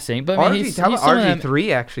as passing, but I mean, he's some of them-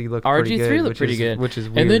 RG3 actually looked pretty good. RG3 looked pretty good, Which is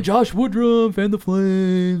weird. And then Josh Woodruff and the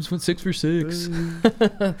Flames went 6 for 6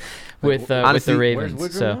 with honestly, the Where's Ravens.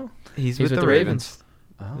 Woodruff So now? he's with with the the Ravens.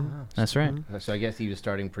 Oh, that's right. so I guess he was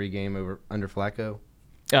starting pregame under Flacco.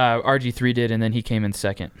 RG3 did, and then he came in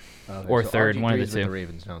second or So third, one of RG3 's the with two. the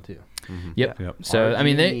Ravens now too. Yep. Yep. So I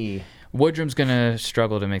mean, RG. Woodrum's gonna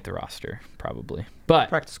struggle to make the roster probably, but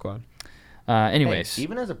Practice squad. anyways, Hey,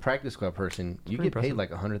 even as a practice squad person, you get paid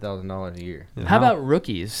like $100,000 a year. how about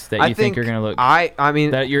rookies that you think are gonna look I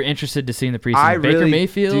mean, that you're interested to see in the preseason? I Baker really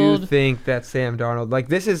Mayfield. do think that Sam Darnold. Like,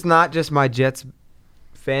 this is not just my Jets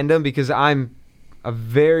fandom, because I'm a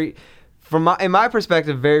very, in my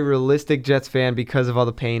perspective, very realistic Jets fan because of all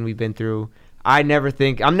the pain we've been through. I'm never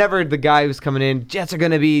the guy who's coming in, Jets are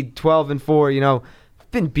going to be 12-4.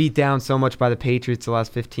 I've been beat down so much by the Patriots the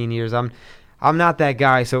last 15 years. I'm not that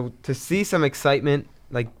guy. So to see some excitement,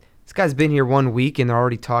 like, this guy's been here 1 week and they're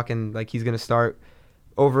already talking like he's going to start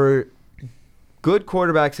over good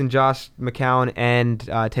quarterbacks in Josh McCown and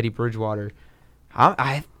Teddy Bridgewater.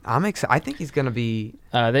 I'm excited. I think he's going to be.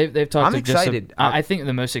 They've talked. I'm excited. I think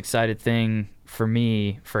the most excited thing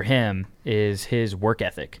for him is his work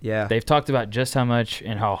ethic. Yeah. They've talked about just how much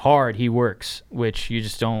and how hard he works, which you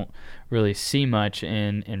just don't really see much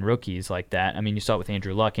in rookies like that. I mean, you saw it with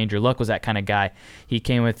Andrew Luck. Andrew Luck was that kind of guy. He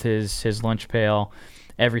came with his lunch pail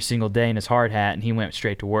every single day in his hard hat, and he went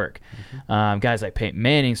straight to work. Guys like Peyton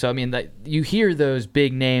Manning. So, I mean, you hear those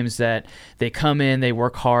big names that they come in, they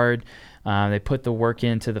work hard, they put the work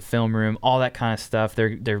into the film room, all that kind of stuff.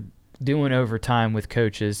 They're doing overtime with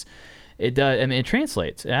coaches. It does. I mean, it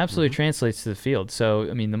translates. It absolutely translates to the field. So,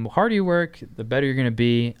 I mean, the harder you work, the better you're going to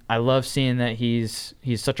be. I love seeing that he's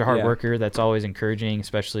such a hard worker. That's always encouraging,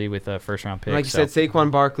 especially with a first-round pick. Like you said,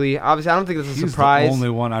 Saquon Barkley. Obviously, I don't think that's a surprise. He's the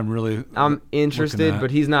only one I'm interested,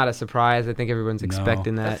 but he's not a surprise. I think everyone's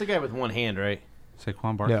expecting that. That's the guy with one hand, right?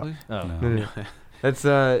 Saquon Barkley? Oh. No. That's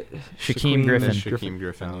Shaquem Griffin. Shaquem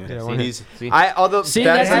Griffin. Yeah. He's. See?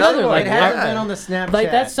 That's another one. It hasn't been on the Snapchat.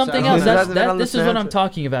 Like, that's something so- else. It hasn't been on the This is what I'm Snapchat.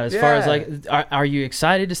 talking about as far as, like, are you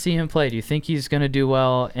excited to see him play? Do you think he's going to do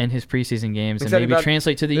well in his preseason games and Excited maybe about-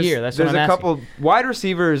 translate to the year? That's what I'm There's a asking. couple wide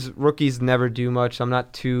receivers. Rookies never do much. I'm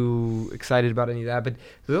not too excited about any of that. But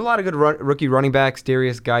there's a lot of good rookie running backs.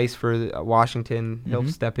 Darius Geis for Washington. He'll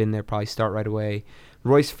step in there, probably start right away.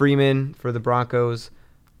 Royce Freeman for the Broncos.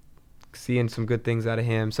 Seeing some good things out of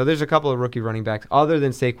him. So there's a couple of rookie running backs other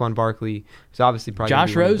than Saquon Barkley, who's obviously probably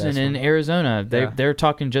Josh gonna be one of the Rosen best in ones. Arizona. Yeah. They're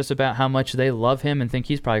talking just about how much they love him and think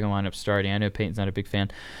he's probably going to wind up starting. I know Peyton's not a big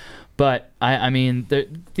fan. But, I mean,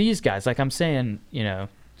 these guys, like I'm saying,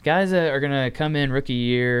 guys that are going to come in rookie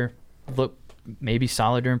year, look maybe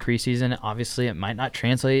solid during preseason. Obviously, it might not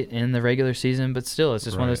translate in the regular season, but still, it's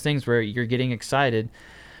just one of those things where you're getting excited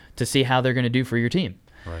to see how they're going to do for your team.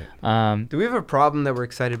 Right. Do we have a problem that we're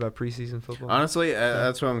excited about preseason football? Honestly,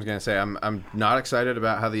 that's what I was going to say. I'm not excited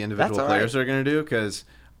about how the individual That's all players are going to do because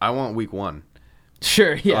I want week one.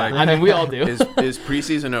 Sure, yeah. Like, I mean, we all do. Is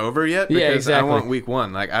preseason over yet? Because Yeah, exactly. I want week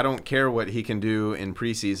one. Like, I don't care what he can do in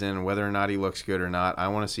preseason, whether or not he looks good or not. I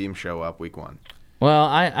want to see him show up week one. Well,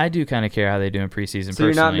 I do kind of care how they do in preseason. So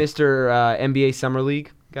you're not personally. Mr. NBA Summer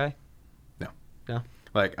League guy? No.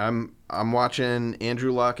 Like, I'm watching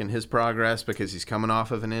Andrew Luck and his progress because he's coming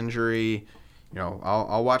off of an injury.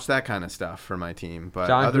 I'll watch that kind of stuff for my team. But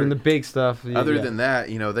John doing the big stuff. Other than that,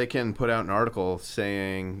 they can put out an article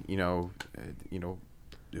saying, whoever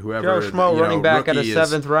Joe Schmo running back at a rookie is-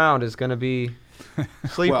 7th round is going to be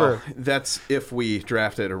sleeper. Well, that's if we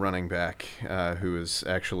drafted a running back who is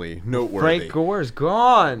actually noteworthy. Frank Gore's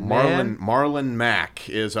gone, man. Marlon Mack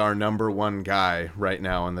is our number one guy right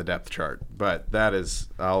now on the depth chart. But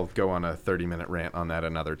I'll go on a 30-minute rant on that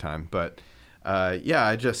another time. But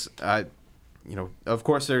of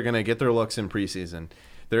course they're going to get their looks in preseason.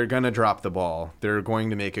 They're going to drop the ball. They're going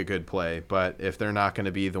to make a good play. But if they're not going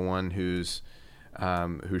to be the one who's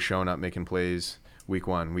shown up making plays week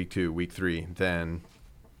 1, week 2, week 3, then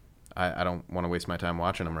I don't want to waste my time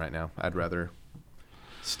watching them right now. I'd rather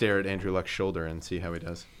stare at Andrew Luck's shoulder and see how he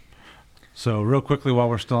does. So real quickly, while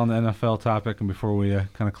we're still on the NFL topic and before we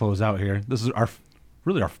kind of close out here, this is our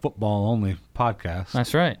football only podcast.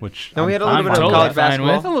 That's right. Which And we had a little I'm bit of totally college fine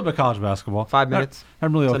basketball. with. a little bit of college basketball. 5 minutes.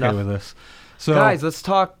 I'm really That's okay enough. with this. So Guys, let's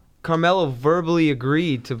talk. Carmelo verbally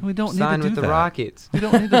agreed to We don't need sign to do with the that. Rockets. we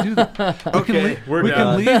don't need to do that. Okay, we're we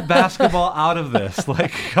done. can leave basketball out of this.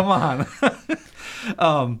 Like, come on.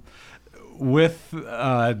 With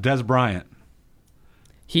Des Bryant.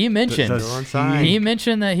 He mentioned Does Go inside. he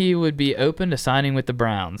mentioned that he would be open to signing with the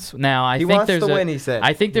Browns. Now I He think wants there's to a, win, he said.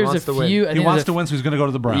 I think He there's wants a to win. few. I He think wants there's to win, so he's going to go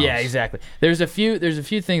to the Browns. Yeah, exactly. There's a few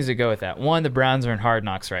things that go with that. One, the Browns are in Hard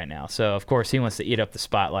Knocks right now, so of course he wants to eat up the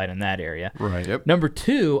spotlight in that area. Right. Yep. Number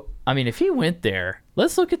two, I mean, if he went there,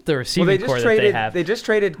 let's look at the Well, receiving they core just that they traded. have. They just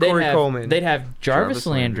traded They'd Corey have- Coleman. They'd have Jarvis Jarvis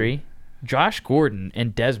Landry, Josh Gordon,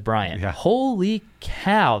 and Des Bryant. Yeah. Holy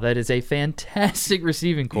cow, that is a fantastic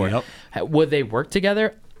receiving core. Yep. Would they work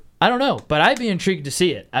together? I don't know, but I'd be intrigued to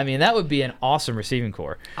see it. I mean, that would be an awesome receiving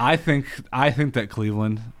core. I think that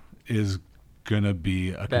Cleveland is going to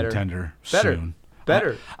be a Better. contender Better. soon.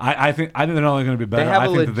 Better. I think they're not only going to be better. have I a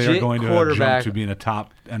think that they are legit going to quarterback. jump to being a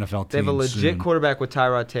top NFL team. They have a legit soon. quarterback with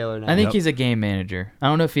Tyrod Taylor now. I think Yep. he's a game manager. I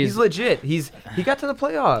don't know if He's legit. He got to the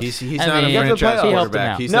playoffs. He's I not mean, a franchise he helped him quarterback.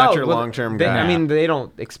 out. He's not your but long-term they- guy. I mean, they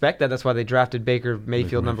don't expect that. That's why they drafted Baker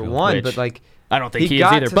Mayfield number Mayfield. 1. Which- But like, I don't think he is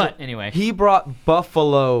got either. to But the- anyway, he brought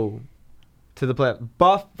Buffalo to the playoffs.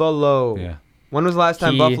 Buffalo. Yeah. When was the last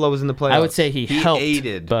time He- Buffalo was in the playoffs? I would say he he helped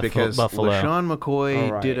aided because Buffalo. LaShawn McCoy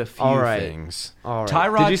All right. did a few All right. things. All right.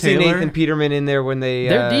 Tyrod Did you see Taylor- Nathan Peterman in there when they?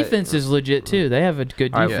 their defense is legit too. They have a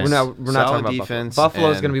good All right, defense. we're not Solid talking about defense Buffalo.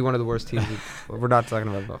 Buffalo's and- going to be one of the worst teams. We're not talking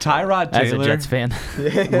about Buffalo. Tyrod As a Taylor Jets fan,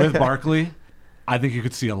 with Barkley, I think you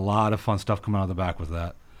could see a lot of fun stuff come out of the back with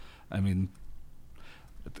that. I mean,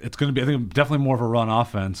 it's going to be, I think, definitely more of a run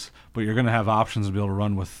offense, but you're going to have options to be able to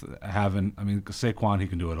run with having. I mean, Saquon, he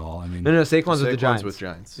can do it all. I mean, No, Saquon's with the Giants. with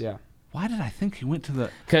Giants. Yeah. why did I think he went to the?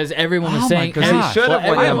 Because everyone was Oh saying my gosh. He should have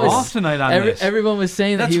went I am to the- off tonight on this. everyone was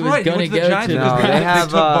saying that That's he was right, he going to went to the go Giants to. because No, they they have.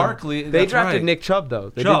 took Barkley. They That's drafted right. Nick Chubb though.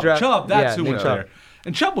 They did Chubb, that's who Nick went Chubb. there.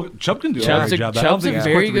 And Chubb can do a Chubb's great a- job. I don't Chubb's think a he's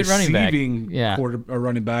very quite the good running back. receiving Yeah.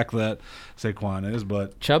 running back that Saquon is,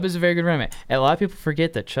 but Chubb is a very good running back. And a lot of people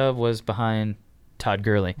forget that Chubb was behind Todd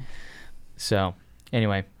Gurley. So,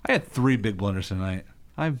 anyway. I had 3 big blunders tonight.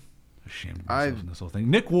 I'm ashamed of myself in this whole thing.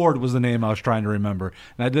 Nick Ward was the name I was trying to remember,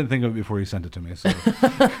 and I didn't think of it before you sent it to me. So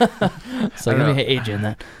So let me age in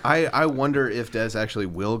that. I wonder if Dez actually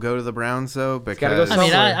will go to the Browns though, gotta because go I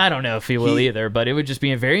mean, somewhere. I don't know if he will either, but it would just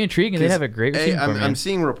be very intriguing. They'd have a great receiving corps, man. I'm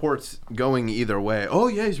seeing reports going either way. Oh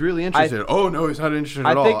yeah, he's really interested. Oh no, he's not interested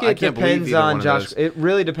at I all. think I it can't believe depends either one on of Josh. those. It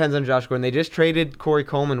really depends on Josh Gordon. They just traded Corey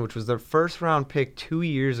Coleman, which was their first round pick 2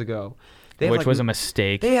 years ago. They have Which was a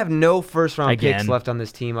mistake. They have no first round picks Again. left on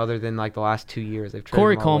this team other than like the last 2 years. They've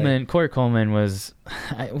traded them all away. Corey Coleman was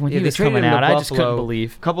when Yeah, he they was traded coming him to out. I just couldn't Buffalo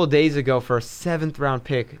believe. A couple of days ago for a 7th round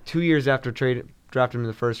pick, 2 years after drafted him in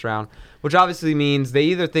the first round, which obviously means they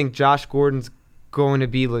either think Josh Gordon's going to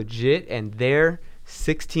be legit and they're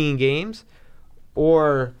 16 games,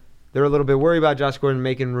 or they're a little bit worried about Josh Gordon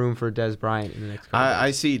making room for Dez Bryant in the next couple I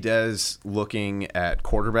days. see Dez looking at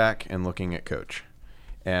quarterback and looking at coach,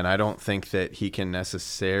 and I don't think that he can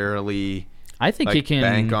necessarily I think he can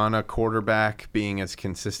bank on a quarterback being as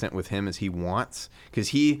consistent with him as he wants, because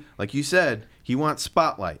he, like you said, he wants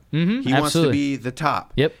spotlight. Mhm, he wants to absolutely. be the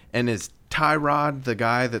top. Yep. And is Tyrod the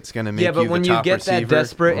guy that's going to make Yeah, but you when the you top get receiver? that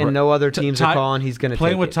desperate and no other teams Ty- are calling, he's going to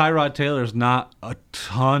playing take with it. Tyrod Taylor is not a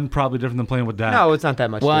ton, probably different than playing with Dak. No, it's not that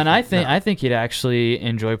much. Well, and different. I think he'd actually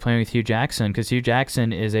enjoy playing with Hugh Jackson because Hugh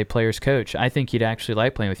Jackson is a player's coach. I think he'd actually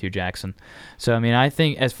like playing with Hugh Jackson. So, I mean, I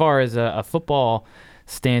think as far as a football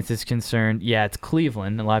stance is concerned, yeah, it's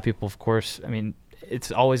Cleveland. A lot of people, of course, I mean,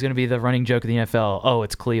 it's always going to be the running joke of the NFL. Oh,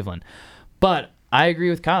 it's Cleveland. But I agree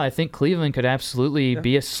with Kyle. I think Cleveland could absolutely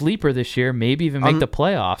be a sleeper this year, maybe even make the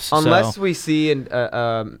playoffs. Unless So, we see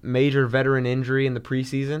a major veteran injury in the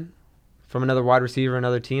preseason from another wide receiver,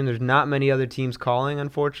 another team, there's not many other teams calling,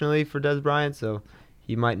 unfortunately, for Dez Bryant, so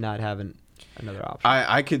he might not have another option.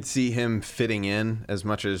 I could see him fitting in, as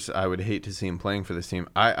much as I would hate to see him playing for this team.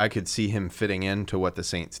 I could see him fitting into what the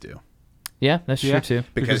Saints do, yeah, that's Yeah. true too.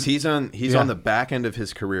 because he's on Yeah. the back end of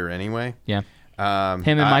his career anyway. Yeah. Him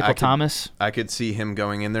Him and Michael Thomas I could see him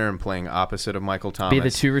going in there and playing opposite of Michael Thomas. be the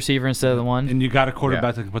 2 receiver instead of the 1. And you got a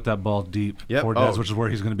quarterback that can put that ball deep Yep. for Dez, Oh. which is where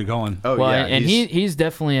he's going to be going. Oh Well, yeah, and he's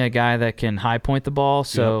definitely a guy that can high point the ball.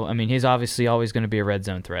 So, I mean, he's obviously always going to be a red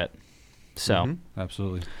zone threat. So,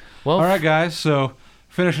 Absolutely. well, All right, guys. So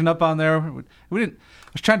finishing up on there, we didn't. I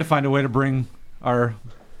was trying to find a way to bring our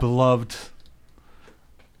beloved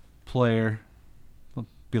player,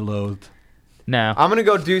 beloved. no. I'm going to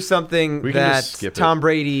go do something We can that just skip it. Tom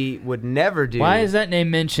Brady would never do. Why is that name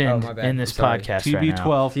mentioned Oh, my bad. in this I'm sorry. podcast right now?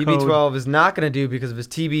 TB12 code. TB12 is not going to do because of his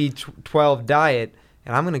TB12 diet,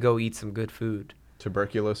 and I'm going to go eat some good food.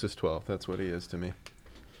 tuberculosis 12. That's what he is to me.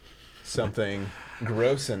 Something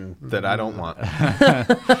gross and that I don't want.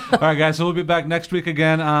 All right, guys. So we'll be back next week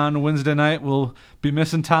again on Wednesday night. We'll be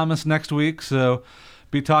missing Thomas next week, so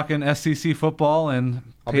be talking SEC football, and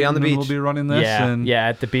I'll be on the Peyton beach. will be running this. Yeah, and yeah,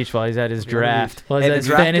 at the beach while he's at his draft. While he's Hey, at the his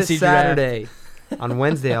draft fantasy is draft. Saturday. On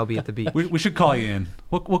Wednesday, I'll be at the beach. We should call you in.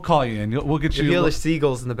 We'll call you in. We'll get You'll you. hear the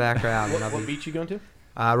seagulls in the background. and I'll What be, beach you going to?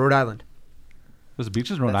 Rhode Island. There's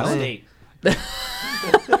beaches in Rhode That's Island. it.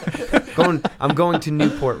 I'm going to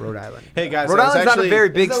Newport, Rhode Island. Hey guys, Rhode I was Island's not a actually- very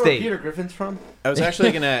big Is that where state. Peter Griffin's from? I was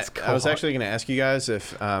actually gonna cold. ask you guys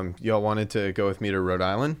if y'all wanted to go with me to Rhode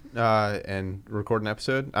Island and record an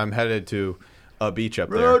episode. I'm headed to a beach up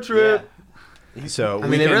Road trip. there. So I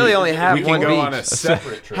mean, they really only have we can one go beach. on a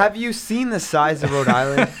separate trip. Have you seen the size of Rhode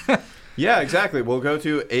Island? Yeah, exactly. We'll go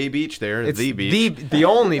to a beach there, It's the beach, the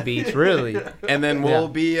only beach, really. and then we'll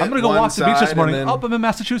be. At I'm gonna go one walk the beach this side, morning. and then Up, I'm in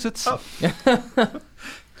Massachusetts.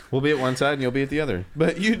 We'll be at one side and you'll be at the other.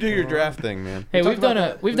 But you do your draft thing, man. Hey, we've done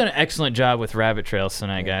an excellent job with rabbit trails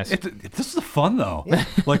tonight, guys. This is fun though.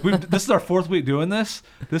 Like this is our 4th week doing this.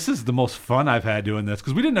 This is the most fun I've had doing this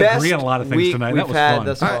because we didn't agree on a lot of things week tonight. we've That was had fun.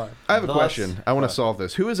 thus far. I have a Thus- question. I want to solve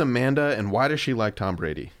this. Who is Amanda and why does she like Tom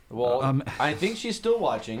Brady? Well, I think she's still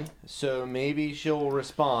watching, so maybe she'll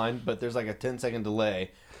respond, but there's like a 10-second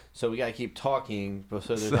delay. So we got to keep talking so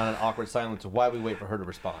there's not an awkward silence while we wait for her to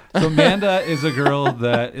respond. So Amanda is a girl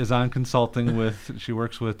that is on consulting with. She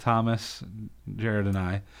works with Thomas, Jared, and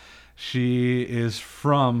I. She is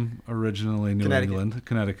from originally New Connecticut. England,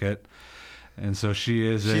 Connecticut, And so she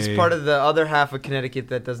is She's part of the other half of Connecticut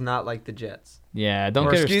that does not like the Jets. Yeah, don't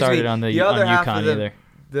Or get her excuse started me, on the other half UConn of the- either.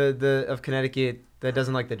 The of Connecticut that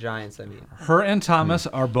doesn't like the Giants, I mean. Her and Thomas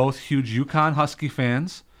are both huge UConn Husky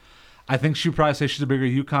fans. I think she'd probably say she's a bigger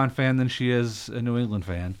UConn fan than she is a New England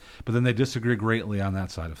fan, but then they disagree greatly on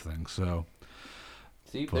that side of things. So,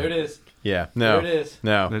 See, there it is. Yeah. No. There it is.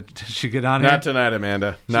 No. did she get on Not here? tonight,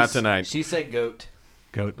 Amanda. Not tonight. She said goat.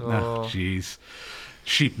 Goat. Oh. No, jeez.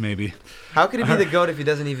 Sheep, maybe. How could he be the GOAT if he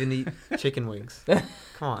doesn't even eat chicken wings? Come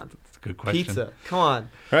on. That's a good question. Pizza. Come on.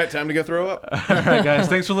 All right, time to go throw up. All right, guys.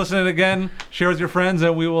 Thanks for listening again. Share with your friends,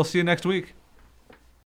 and we will see you next week.